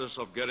process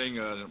of getting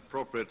an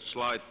appropriate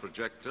slide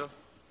projector.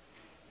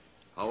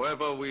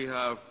 However, we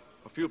have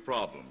a few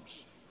problems.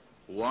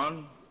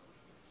 One,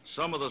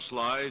 some of the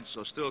slides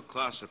are still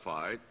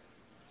classified.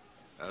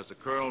 As the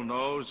Colonel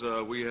knows,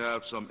 we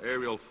have some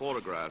aerial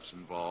photographs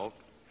involved.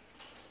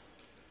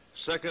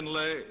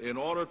 Secondly, in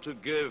order to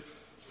give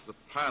the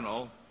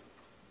panel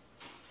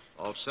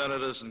of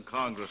senators and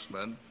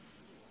congressmen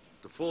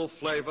the full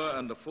flavor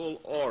and the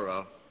full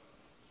aura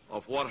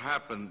of what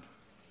happened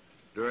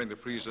during the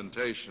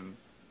presentation,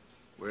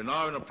 we're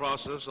now in the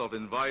process of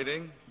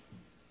inviting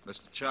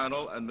Mr.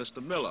 Channel and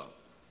Mr. Miller,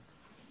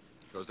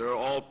 because they're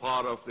all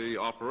part of the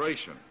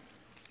operation.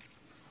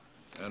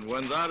 And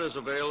when that is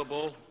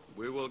available,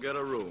 we will get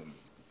a room.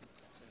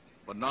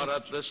 But not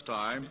at this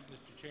time.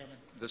 Mr. Chairman.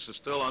 This is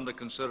still under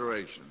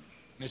consideration.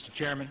 Mr.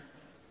 Chairman.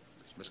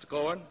 Mr.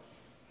 Cohen?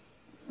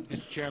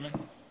 Mr. Chairman.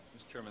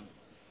 Mr. Chairman,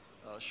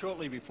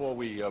 shortly before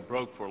we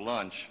broke for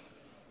lunch,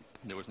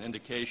 there was an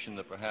indication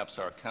that perhaps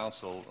our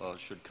counsel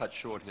should cut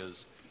short his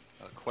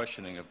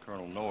questioning of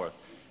Colonel North.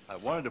 I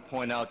wanted to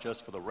point out,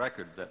 just for the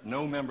record, that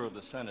no member of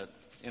the Senate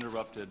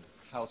interrupted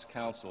House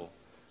counsel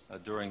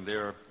during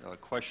their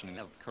questioning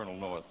of Colonel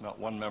North. Not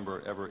one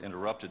member ever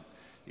interrupted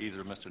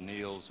either Mr.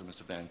 Niels or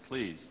Mr. Van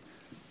Cleves.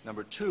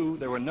 Number two,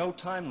 there were no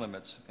time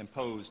limits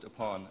imposed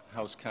upon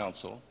House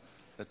counsel.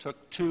 It took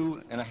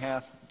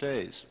 2.5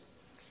 days.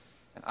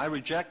 And I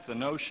reject the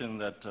notion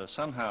that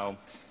somehow,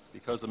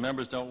 because the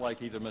members don't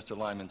like either Mr.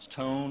 Lyman's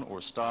tone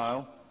or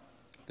style,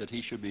 that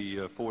he should be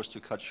forced to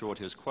cut short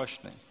his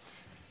questioning.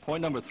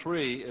 Point number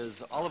three is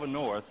Oliver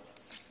North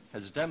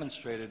has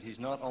demonstrated he's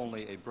not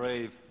only a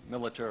brave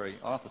military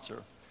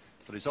officer,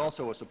 but he's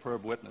also a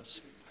superb witness.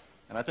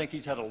 And I think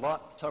he's had a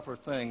lot tougher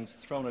things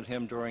thrown at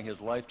him during his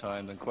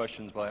lifetime than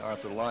questions by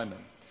Arthur Lyman.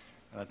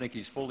 And I think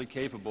he's fully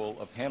capable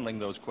of handling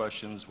those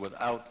questions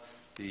without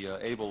the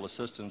able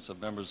assistance of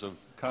members of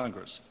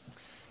Congress.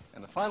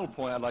 And the final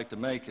point I'd like to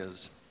make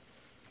is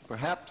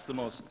perhaps the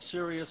most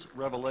serious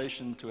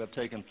revelation to have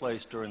taken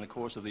place during the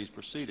course of these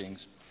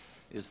proceedings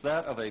is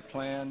that of a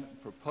plan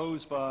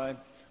proposed by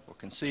or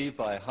conceived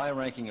by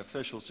high-ranking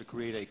officials to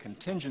create a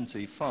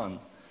contingency fund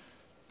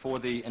for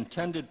the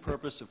intended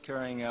purpose of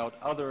carrying out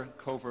other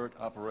covert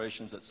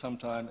operations at some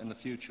time in the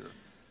future.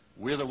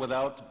 With or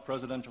without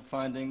presidential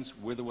findings,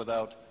 with or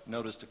without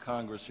notice to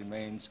Congress,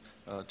 remains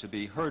to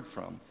be heard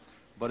from.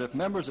 But if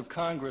members of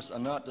Congress are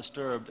not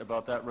disturbed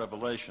about that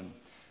revelation,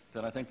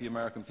 then I think the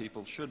American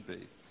people should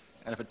be.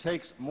 And if it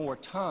takes more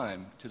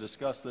time to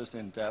discuss this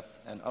in depth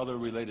and other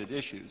related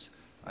issues,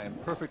 I am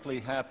perfectly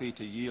happy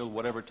to yield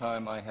whatever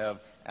time I have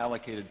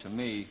allocated to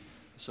me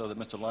so that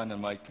Mr. Lyman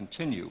might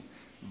continue.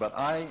 But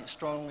I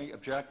strongly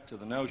object to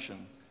the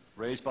notion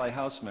raised by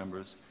House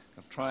members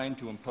of trying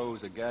to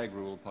impose a gag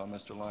rule upon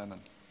Mr. Lyman.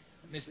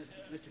 Mr.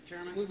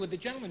 Chairman? Would the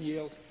gentleman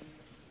yield?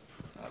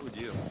 I would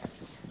yield.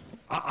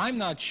 I'm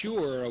not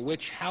sure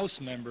which House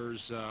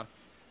members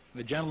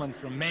the gentleman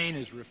from Maine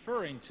is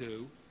referring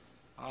to.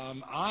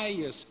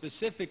 I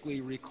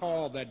specifically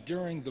recall that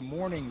during the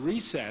morning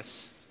recess,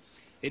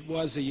 it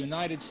was a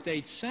United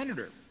States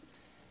senator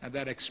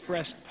that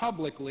expressed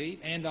publicly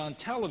and on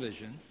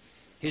television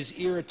his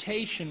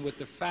irritation with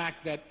the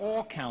fact that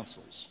all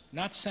councils,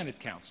 not Senate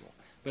counsel,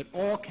 but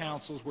all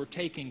councils were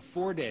taking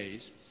 4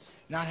 days,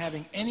 not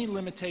having any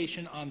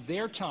limitation on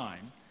their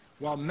time,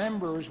 while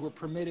members were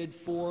permitted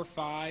 4,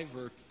 5,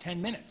 or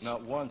 10 minutes.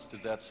 Not once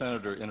did that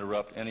senator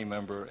interrupt any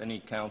member,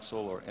 any counsel,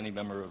 or any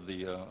member of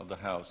the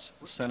House.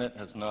 The Senate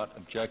has not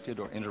objected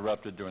or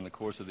interrupted during the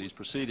course of these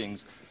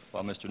proceedings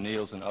while Mr.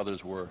 Niels and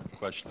others were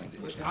questioning.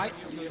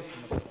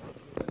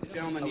 The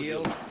gentleman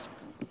yields.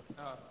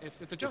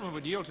 If the gentleman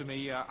would yield to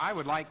me, I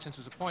would like, since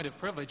it's a point of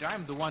privilege,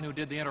 I'm the one who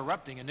did the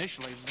interrupting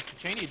initially.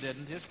 Mr. Cheney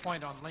didn't. His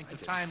point on length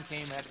of time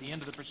came at the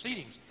end of the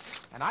proceedings.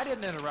 And I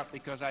didn't interrupt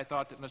because I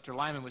thought that Mr.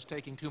 Lyman was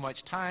taking too much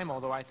time,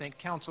 although I think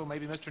counsel,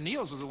 maybe Mr.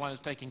 Niels, was the one who's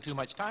taking too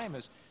much time,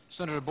 as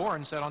Senator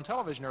Bourne said on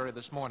television earlier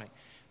this morning.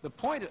 The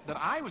point that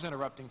I was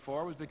interrupting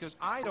for was because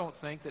I don't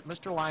think that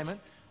Mr. Lyman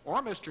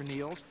or Mr.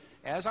 Niels,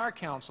 as our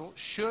counsel,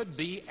 should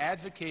be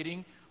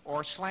advocating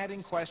or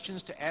slanting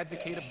questions to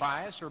advocate a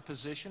bias or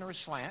position or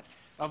slant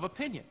of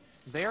opinion.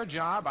 Their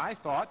job, I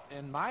thought,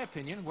 in my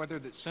opinion, whether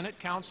the Senate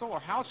counsel or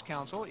House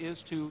counsel,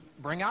 is to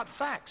bring out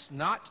facts,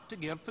 not to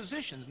give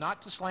positions,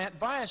 not to slant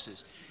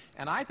biases.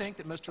 And I think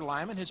that Mr.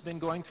 Lyman has been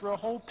going through a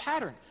whole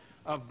pattern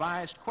of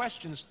biased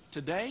questions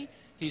today.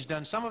 He's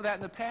done some of that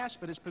in the past,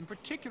 but it's been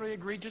particularly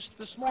egregious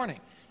this morning.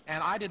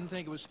 And I didn't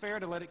think it was fair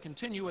to let it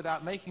continue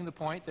without making the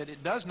point that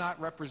it does not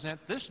represent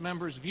this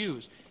member's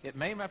views. It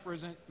may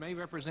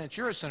represent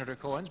yours, Senator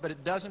Cohen's, but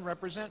it doesn't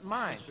represent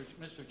mine.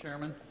 Mr.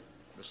 Chairman.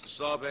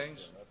 Mr.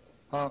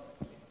 Sarbanes?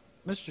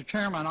 Mr.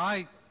 Chairman,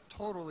 I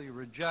totally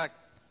reject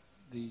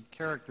the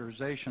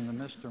characterization that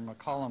Mr.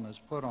 McCollum has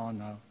put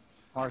on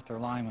Arthur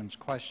Lyman's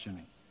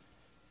questioning.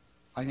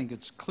 I think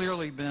it's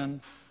clearly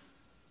been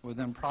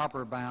within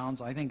proper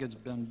bounds. I think it's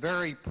been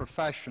very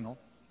professional.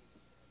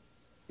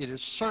 It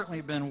has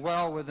certainly been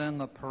well within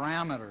the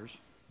parameters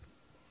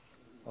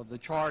of the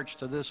charge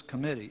to this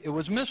committee. It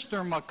was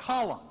Mr.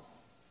 McCollum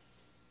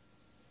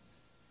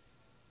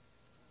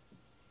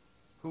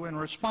who, in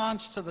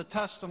response to the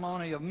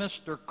testimony of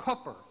Mr.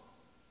 Cooper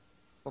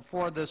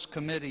before this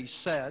committee,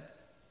 said,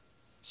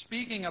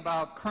 speaking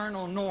about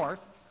Colonel North,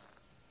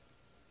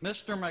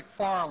 Mr.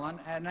 McFarland,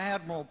 and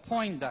Admiral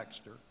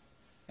Poindexter,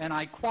 and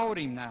I quote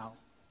him now,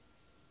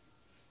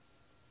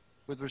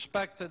 with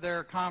respect to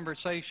their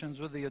conversations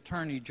with the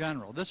Attorney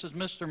General. This is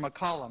Mr.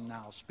 McCollum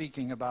now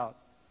speaking about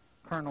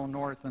Colonel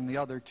North and the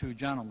other two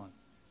gentlemen.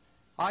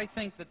 I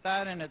think that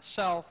that in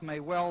itself may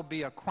well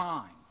be a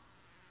crime.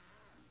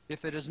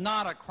 If it is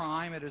not a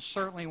crime, it is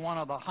certainly one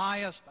of the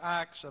highest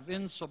acts of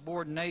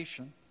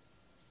insubordination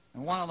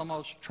and one of the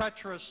most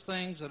treacherous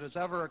things that has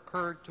ever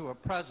occurred to a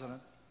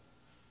president,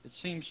 it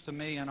seems to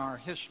me, in our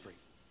history.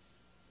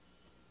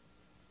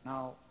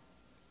 Now,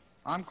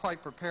 I'm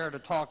quite prepared to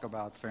talk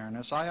about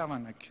fairness. I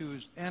haven't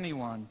accused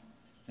anyone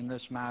in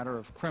this matter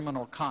of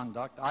criminal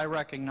conduct. I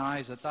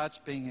recognize that that's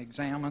being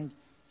examined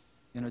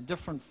in a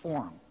different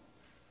forum.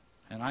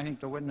 And I think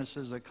the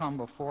witnesses that come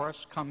before us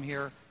come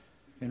here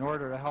in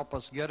order to help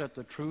us get at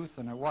the truth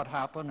and at what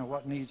happened and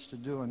what needs to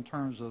do in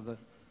terms of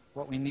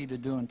what we need to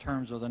do in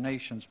terms of the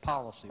nation's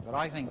policy. But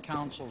I think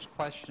counsel's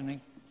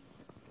questioning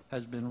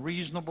has been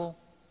reasonable,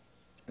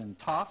 it's been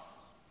tough,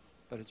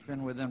 but it's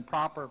been within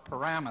proper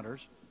parameters.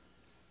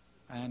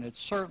 And it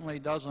certainly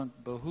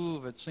doesn't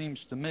behoove, it seems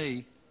to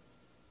me,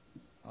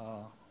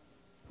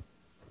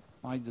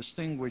 my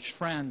distinguished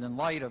friend, in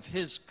light of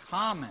his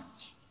comments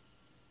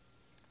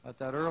at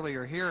that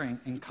earlier hearing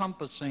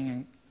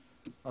encompassing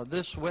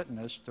this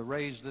witness, to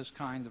raise this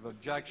kind of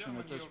objection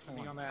at this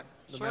point. On that,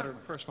 the matter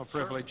of personal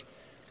privilege.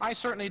 I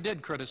certainly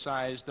did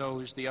criticize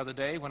those the other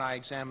day when I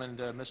examined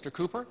Mr.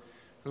 Cooper,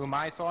 whom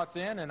I thought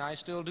then, and I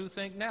still do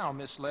think now,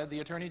 misled the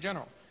Attorney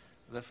General.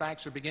 The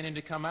facts are beginning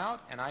to come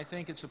out, and I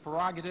think it's a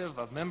prerogative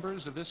of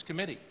members of this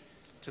committee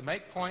to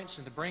make points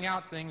and to bring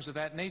out things of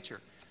that nature.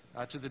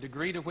 To the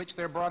degree to which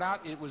they're brought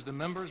out, it was the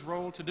members'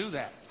 role to do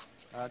that.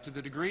 To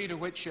the degree to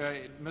which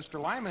Mr.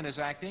 Lyman is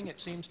acting, it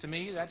seems to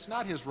me that's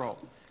not his role.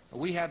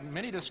 We had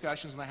many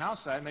discussions on the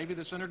House side. Maybe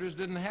the senators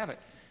didn't have it.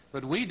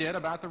 But we did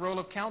about the role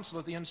of counsel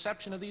at the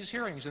inception of these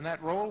hearings, and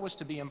that role was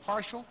to be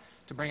impartial,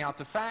 to bring out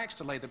the facts,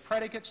 to lay the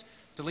predicates,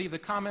 to leave the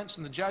comments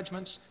and the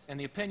judgments and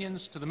the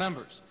opinions to the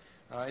members.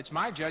 It's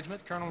my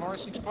judgment Colonel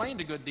Norris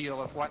explained a good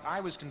deal of what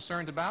I was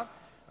concerned about.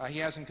 He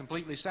hasn't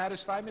completely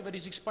satisfied me, but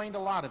he's explained a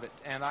lot of it.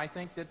 And I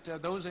think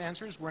that those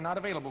answers were not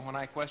available when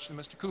I questioned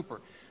Mr. Cooper.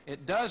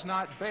 It does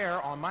not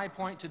bear on my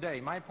point today.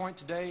 My point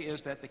today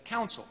is that the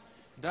counsel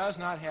does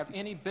not have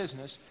any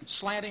business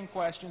slanting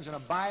questions in a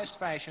biased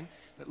fashion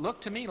that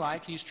look to me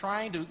like he's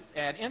trying to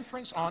add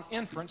inference on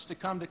inference to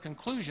come to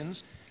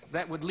conclusions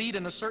that would lead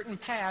in a certain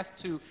path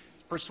to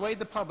persuade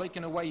the public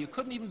in a way you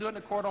couldn't even do it in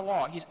a court of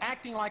law. He's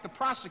acting like a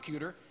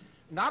prosecutor,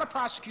 not a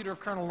prosecutor of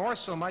Colonel North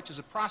so much as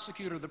a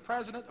prosecutor of the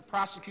President, a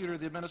prosecutor of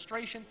the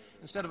administration,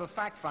 instead of a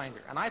fact finder.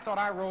 And I thought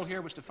our role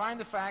here was to find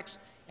the facts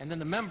and then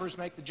the members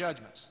make the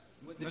judgments.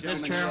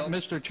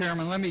 Mr.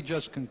 Chairman, let me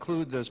just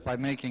conclude this by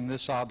making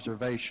this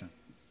observation.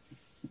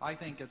 I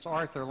think it's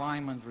Arthur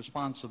Lyman's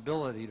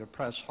responsibility to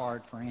press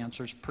hard for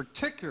answers,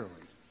 particularly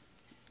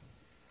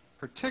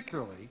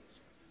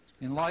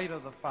in light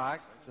of the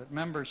fact that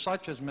members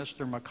such as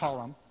Mr.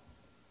 McCollum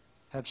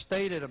have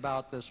stated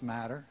about this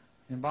matter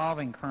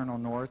involving Colonel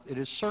North. It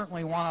is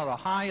certainly one of the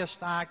highest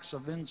acts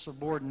of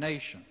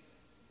insubordination,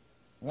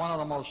 one of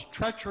the most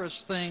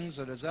treacherous things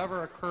that has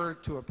ever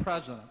occurred to a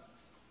president,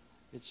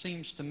 it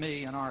seems to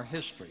me, in our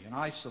history. And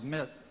I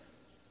submit,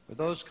 with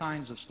those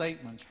kinds of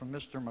statements from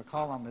Mr.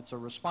 McCollum, it's a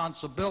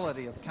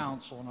responsibility of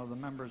counsel and of the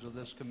members of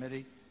this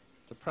committee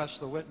to press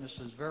the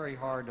witnesses very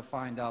hard to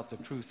find out the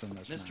truth in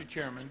this matter. Mr.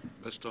 Chairman.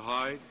 Mr.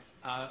 Hyde.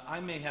 I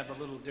may have a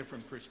little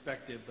different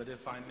perspective, but if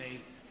I may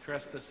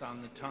trespass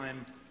on the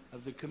time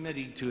of the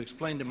committee to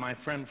explain to my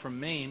friend from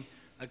Maine,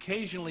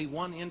 occasionally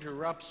one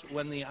interrupts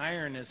when the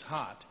iron is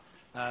hot.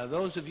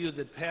 Those of you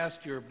that passed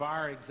your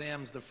bar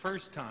exams the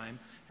first time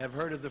have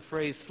heard of the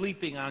phrase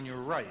sleeping on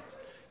your rights.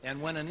 And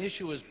when an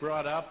issue is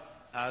brought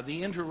up,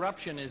 the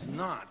interruption is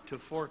not to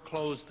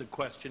foreclose the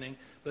questioning,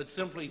 but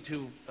simply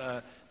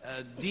to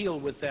deal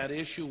with that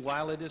issue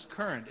while it is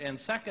current. And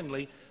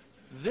secondly,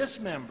 this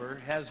member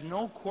has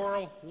no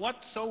quarrel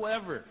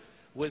whatsoever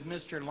with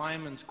Mr.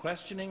 Lyman's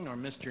questioning or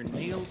Mr.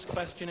 Neal's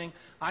questioning.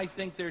 I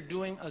think they're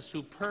doing a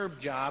superb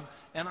job,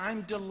 and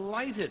I'm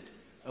delighted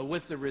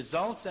with the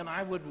results, and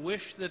I would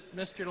wish that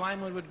Mr.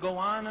 Lyman would go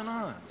on and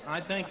on.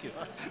 I thank you.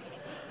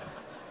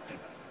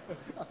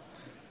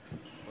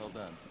 Well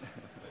done.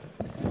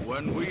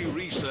 When we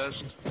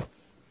recessed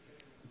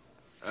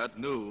at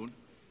noon,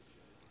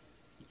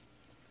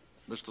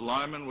 Mr.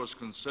 Lyman was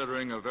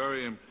considering a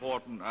very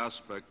important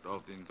aspect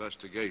of the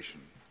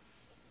investigation: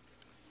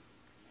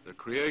 the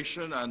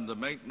creation and the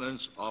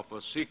maintenance of a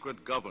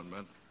secret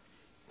government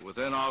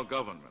within our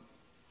government.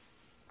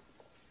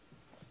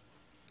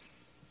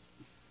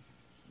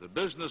 The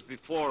business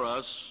before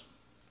us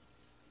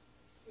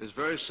is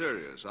very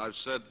serious. I've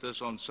said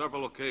this on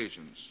several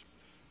occasions.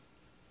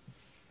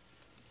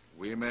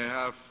 we may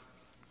have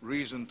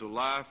reason to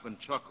laugh and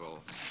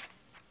chuckle,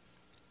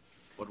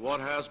 but what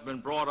has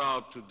been brought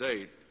out to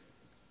date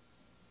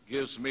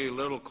gives me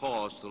little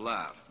cause to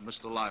laugh.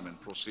 Mr. Lyman,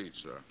 proceed,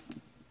 sir.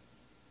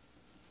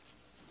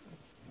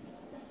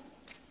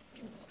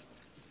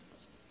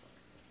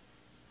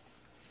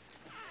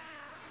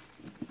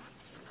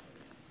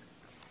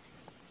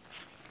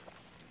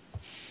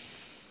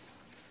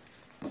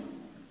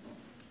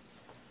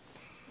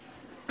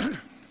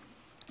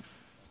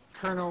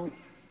 Colonel,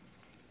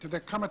 did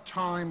there come a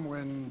time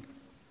when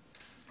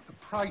the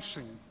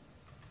pricing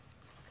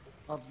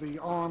of the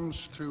arms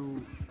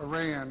to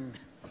Iran,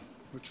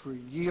 which were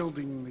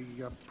yielding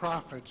the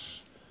profits,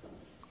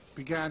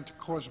 began to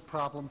cause a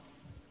problem?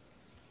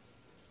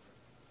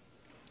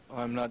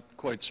 I'm not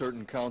quite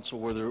certain, counsel,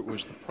 whether it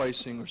was the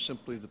pricing or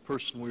simply the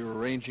person we were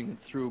arranging it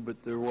through, but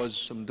there was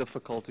some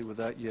difficulty with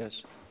that,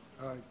 yes.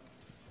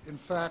 In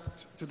fact,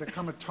 did there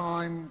come a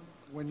time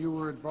when you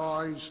were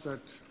advised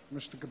that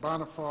Mr.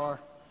 Gabanafar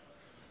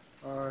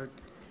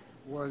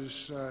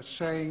was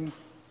saying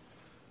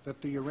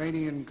that the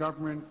Iranian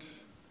government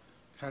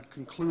had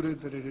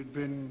concluded that it had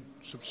been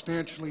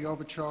substantially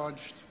overcharged?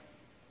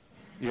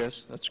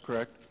 Yes, that's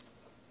correct.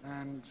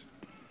 And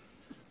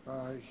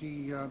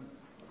he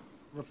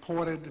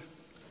reported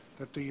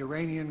that the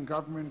Iranian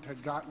government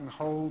had gotten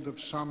hold of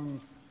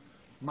some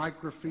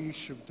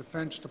microfiche of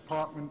Defense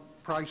Department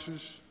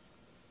prices?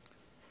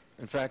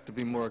 In fact, to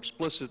be more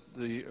explicit,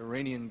 the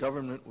Iranian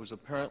government was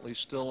apparently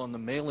still on the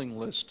mailing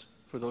list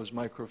for those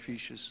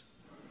microfiches.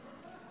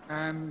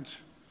 And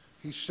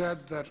he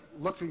said that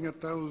looking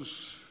at those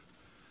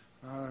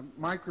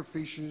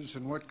microfiches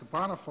and what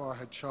Gabanafar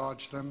had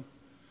charged them,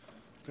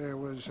 there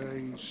was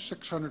a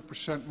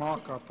 600%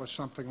 markup or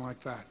something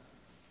like that.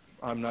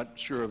 I'm not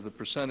sure of the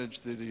percentage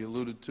that he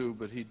alluded to,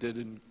 but he did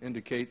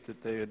indicate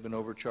that they had been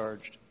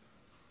overcharged.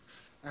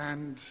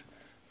 And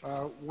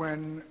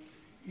when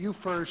you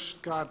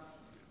first got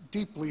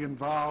deeply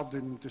involved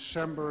in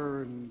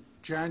December and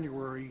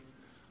January,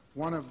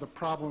 one of the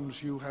problems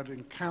you had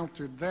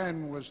encountered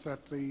then was that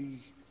the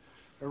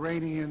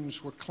Iranians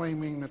were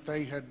claiming that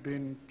they had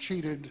been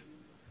cheated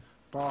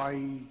by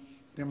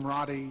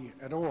Nimrati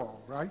et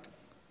al., right?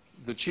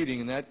 The cheating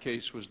in that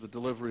case was the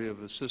delivery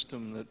of a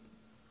system that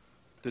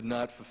did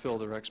not fulfill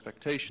their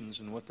expectations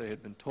and what they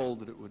had been told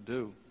that it would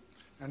do.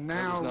 And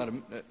now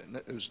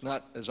it was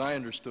not, as I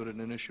understood it,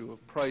 an issue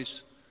of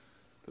price,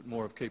 but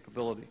more of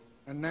capability.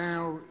 And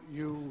now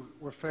you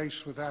were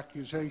faced with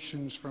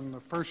accusations from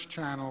the first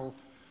channel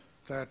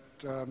that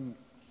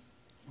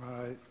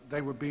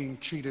they were being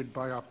cheated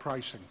by our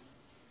pricing,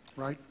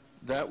 right?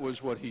 That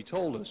was what he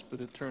told us, but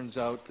it turns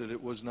out that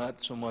it was not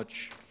so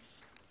much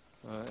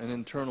an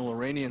internal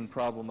Iranian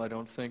problem, I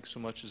don't think, so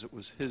much as it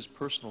was his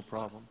personal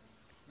problem.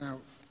 Now,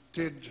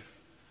 did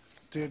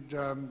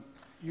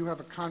you have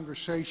a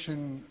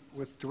conversation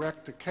with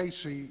Director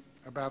Casey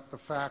about the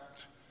fact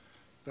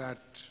that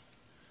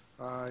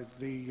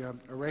the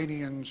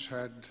Iranians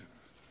had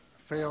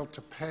failed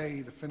to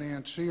pay the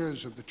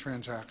financiers of the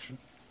transaction?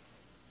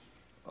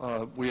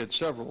 We had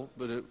several,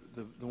 but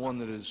the one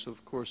that is,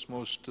 of course,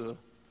 most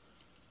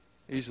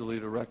easily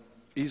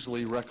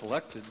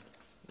recollected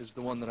is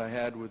the one that I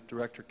had with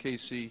Director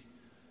Casey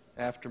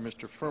after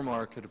Mr.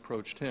 Furmark had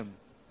approached him.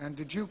 And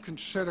did you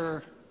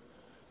consider,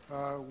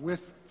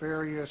 with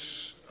various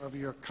of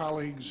your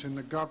colleagues in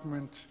the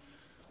government,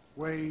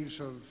 ways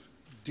of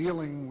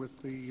dealing with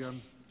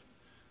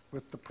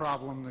the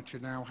problem that you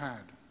now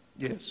had?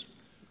 Yes,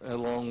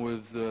 along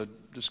with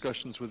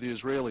discussions with the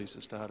Israelis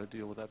as to how to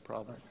deal with that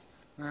problem.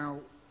 Right. Now,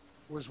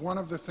 was one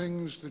of the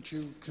things that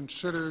you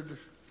considered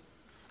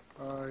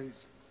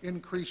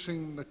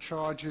increasing the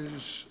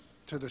charges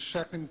to the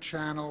second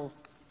channel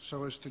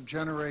so as to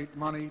generate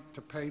money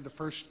to pay the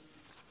first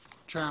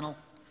channel?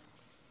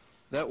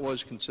 That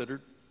was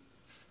considered.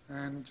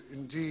 And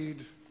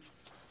indeed,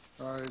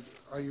 are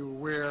you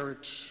aware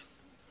it's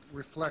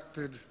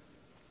reflected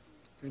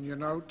in your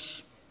notes?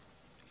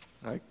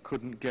 I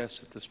couldn't guess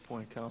at this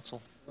point,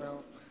 counsel.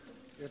 Well,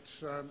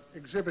 it's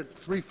Exhibit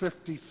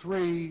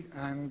 353,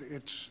 and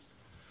it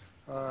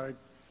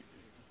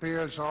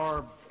bears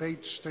our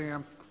Bates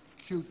stamp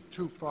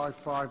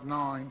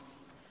Q2559.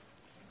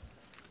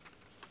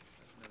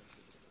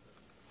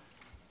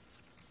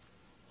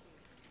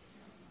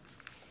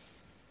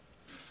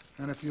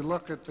 And if you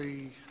look at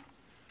the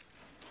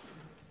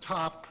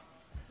top...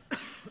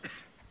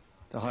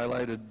 The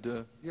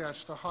highlighted... Yes,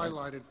 the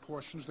highlighted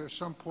portions. There's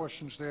some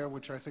portions there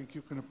which I think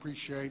you can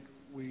appreciate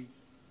we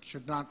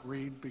should not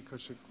read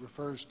because it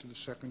refers to the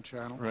second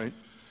channel. Right.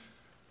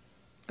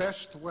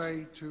 Best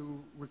way to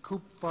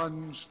recoup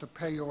funds to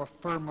pay off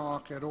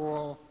Furmark et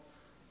al.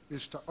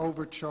 Is to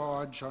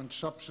overcharge on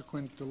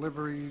subsequent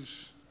deliveries.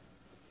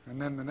 And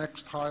then the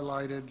next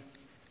highlighted,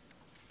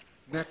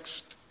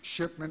 next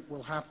shipment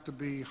will have to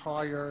be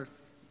higher,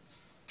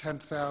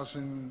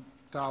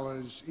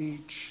 $10,000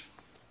 each.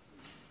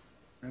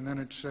 And then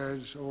it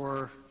says,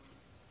 or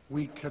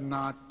we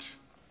cannot,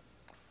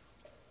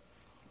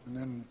 and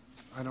then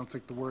I don't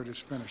think the word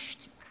is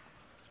finished.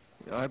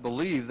 I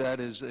believe that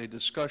is a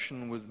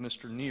discussion with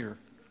Mr. Neer.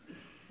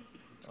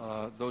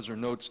 Those are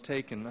notes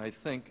taken, I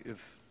think, if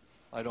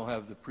I don't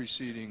have the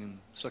preceding and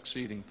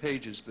succeeding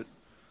pages, but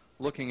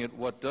looking at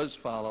what does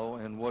follow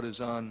and what is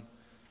on,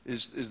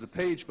 is the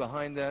page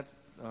behind that,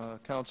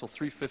 Council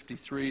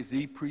 353,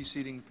 the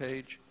preceding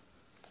page?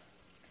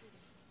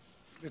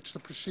 It's the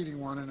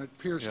preceding one, and it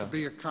appears to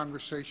be a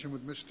conversation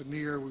with Mr.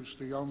 Neer, who's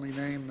the only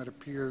name that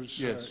appears.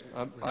 Yes.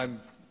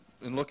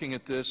 In looking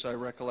at this, I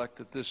recollect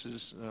that this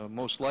is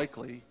most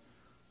likely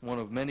one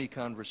of many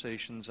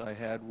conversations I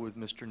had with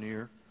Mr.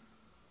 Neer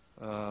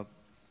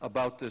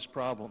about this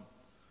problem.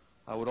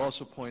 I would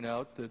also point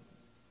out that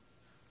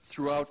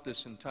throughout this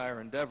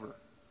entire endeavor,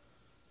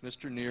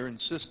 Mr. Neer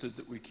insisted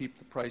that we keep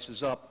the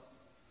prices up.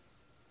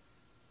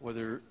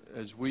 Whether,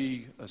 as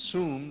we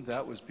assumed,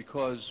 that was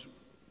because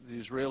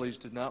the Israelis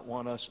did not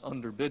want us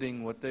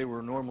underbidding what they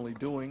were normally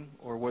doing,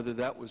 or whether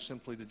that was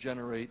simply to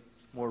generate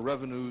more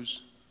revenues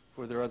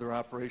for their other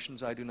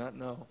operations, I do not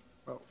know.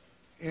 Well,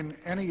 in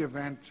any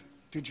event,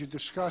 did you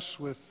discuss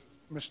with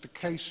Mr.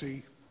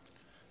 Casey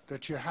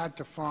that you had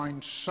to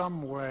find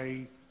some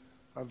way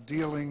of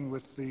dealing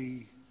with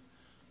the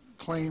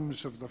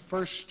claims of the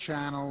first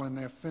channel and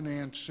their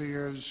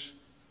financiers? Is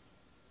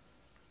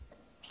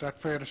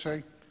that fair to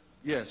say?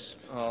 Yes,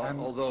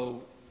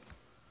 although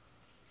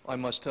I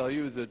must tell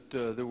you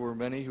that there were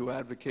many who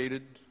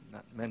advocated,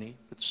 not many,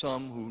 but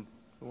some who,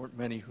 there weren't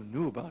many who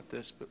knew about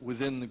this, but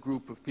within the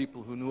group of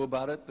people who knew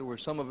about it, there were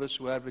some of us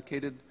who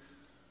advocated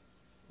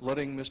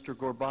letting Mr.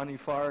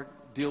 Ghorbanifar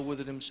deal with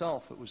it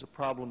himself. It was a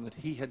problem that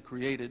he had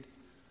created.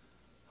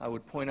 I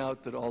would point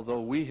out that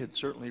although we had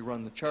certainly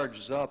run the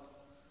charges up,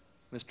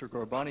 Mr.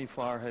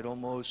 Ghorbanifar had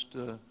almost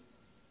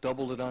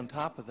doubled it on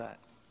top of that.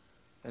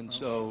 And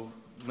so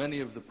many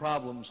of the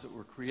problems that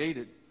were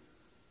created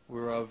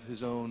were of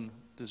his own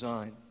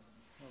design.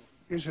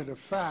 Is it a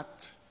fact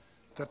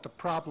that the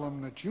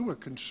problem that you were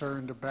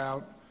concerned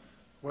about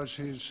was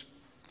his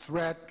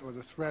threat or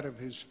the threat of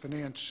his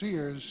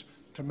financiers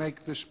to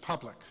make this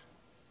public?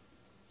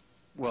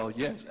 Well,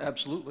 yes,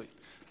 absolutely.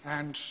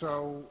 And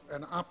so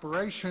an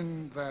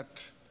operation that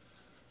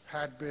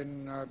had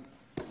been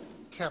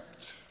kept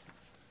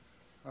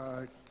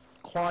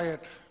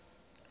quiet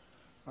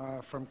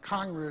from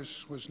Congress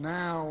was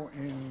now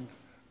in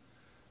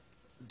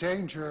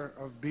danger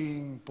of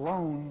being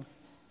blown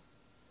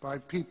by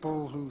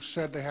people who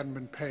said they hadn't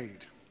been paid.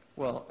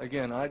 Well,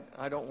 again,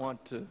 I don't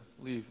want to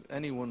leave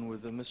anyone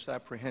with a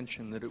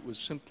misapprehension that it was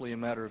simply a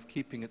matter of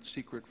keeping it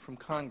secret from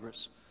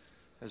Congress.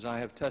 As I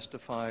have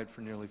testified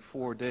for nearly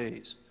 4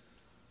 days,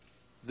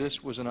 this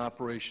was an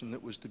operation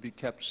that was to be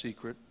kept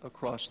secret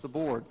across the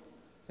board.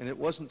 And it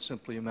wasn't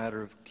simply a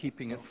matter of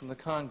keeping it from the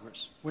Congress.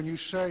 When you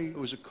say... It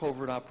was a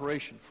covert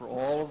operation for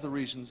all of the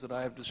reasons that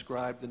I have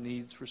described the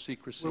needs for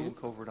secrecy and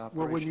covert operation.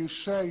 Well, when you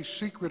say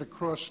secret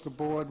across the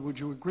board, would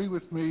you agree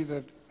with me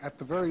that at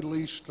the very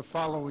least the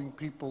following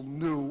people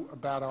knew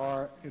about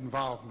our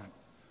involvement?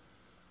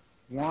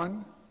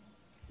 One,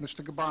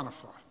 Mr.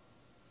 Ghorbanifar.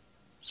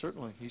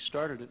 Certainly. He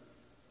started it.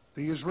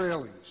 The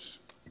Israelis.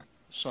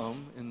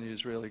 Some in the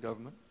Israeli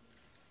government.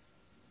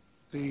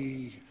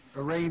 The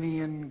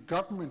Iranian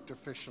government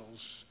officials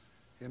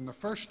in the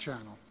first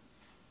channel.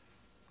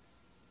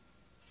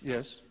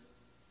 Yes.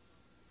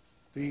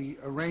 The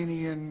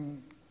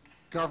Iranian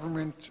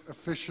government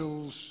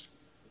officials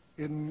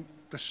in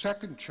the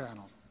second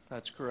channel.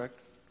 That's correct.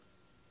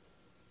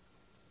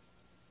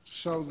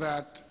 So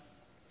that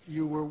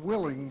you were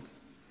willing,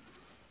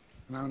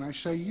 now when I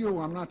say you,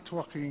 I'm not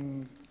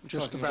talking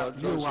just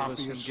about you,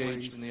 obviously. Those of us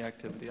engaged in the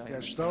activity.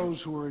 Yes,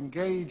 those who were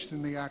engaged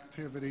in the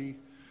activity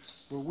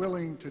were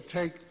willing to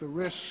take the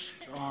risk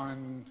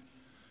on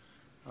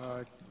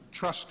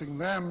trusting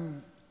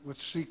them with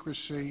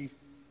secrecy,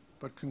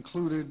 but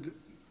concluded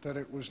that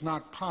it was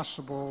not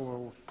possible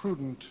or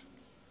prudent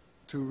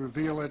to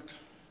reveal it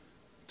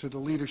to the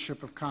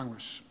leadership of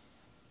Congress.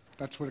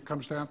 That's what it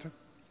comes down to?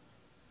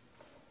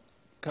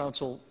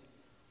 Counsel,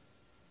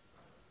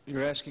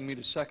 you're asking me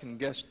to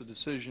second-guess the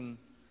decision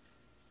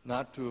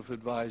not to have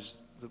advised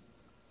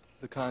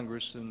the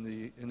Congress in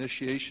the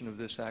initiation of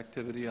this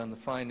activity on the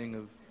finding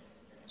of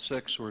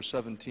 6 or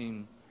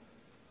 17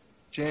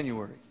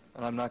 January,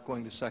 and I'm not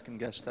going to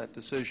second-guess that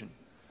decision.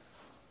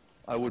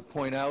 I would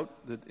point out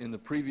that in the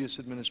previous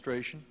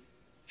administration,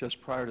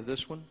 just prior to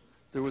this one,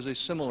 there was a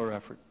similar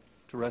effort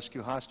to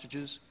rescue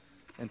hostages,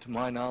 and to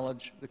my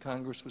knowledge, the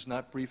Congress was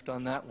not briefed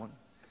on that one.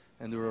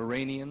 And there were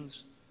Iranians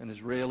and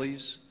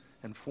Israelis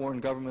and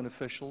foreign government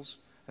officials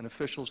and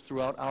officials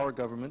throughout our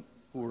government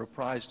who were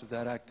apprised of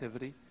that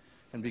activity,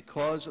 and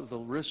because of the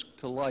risk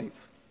to life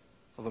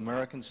of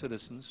American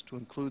citizens, to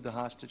include the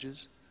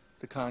hostages,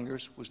 the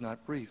Congress was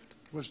not briefed.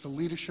 Was the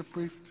leadership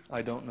briefed?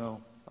 I don't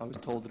know. I was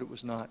told that it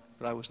was not,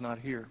 but I was not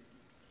here.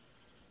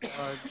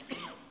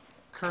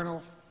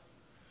 Colonel,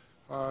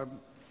 on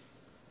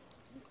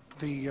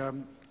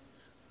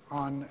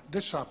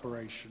this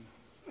operation,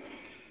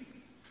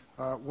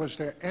 was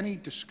there any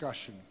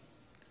discussion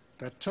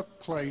that took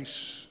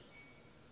place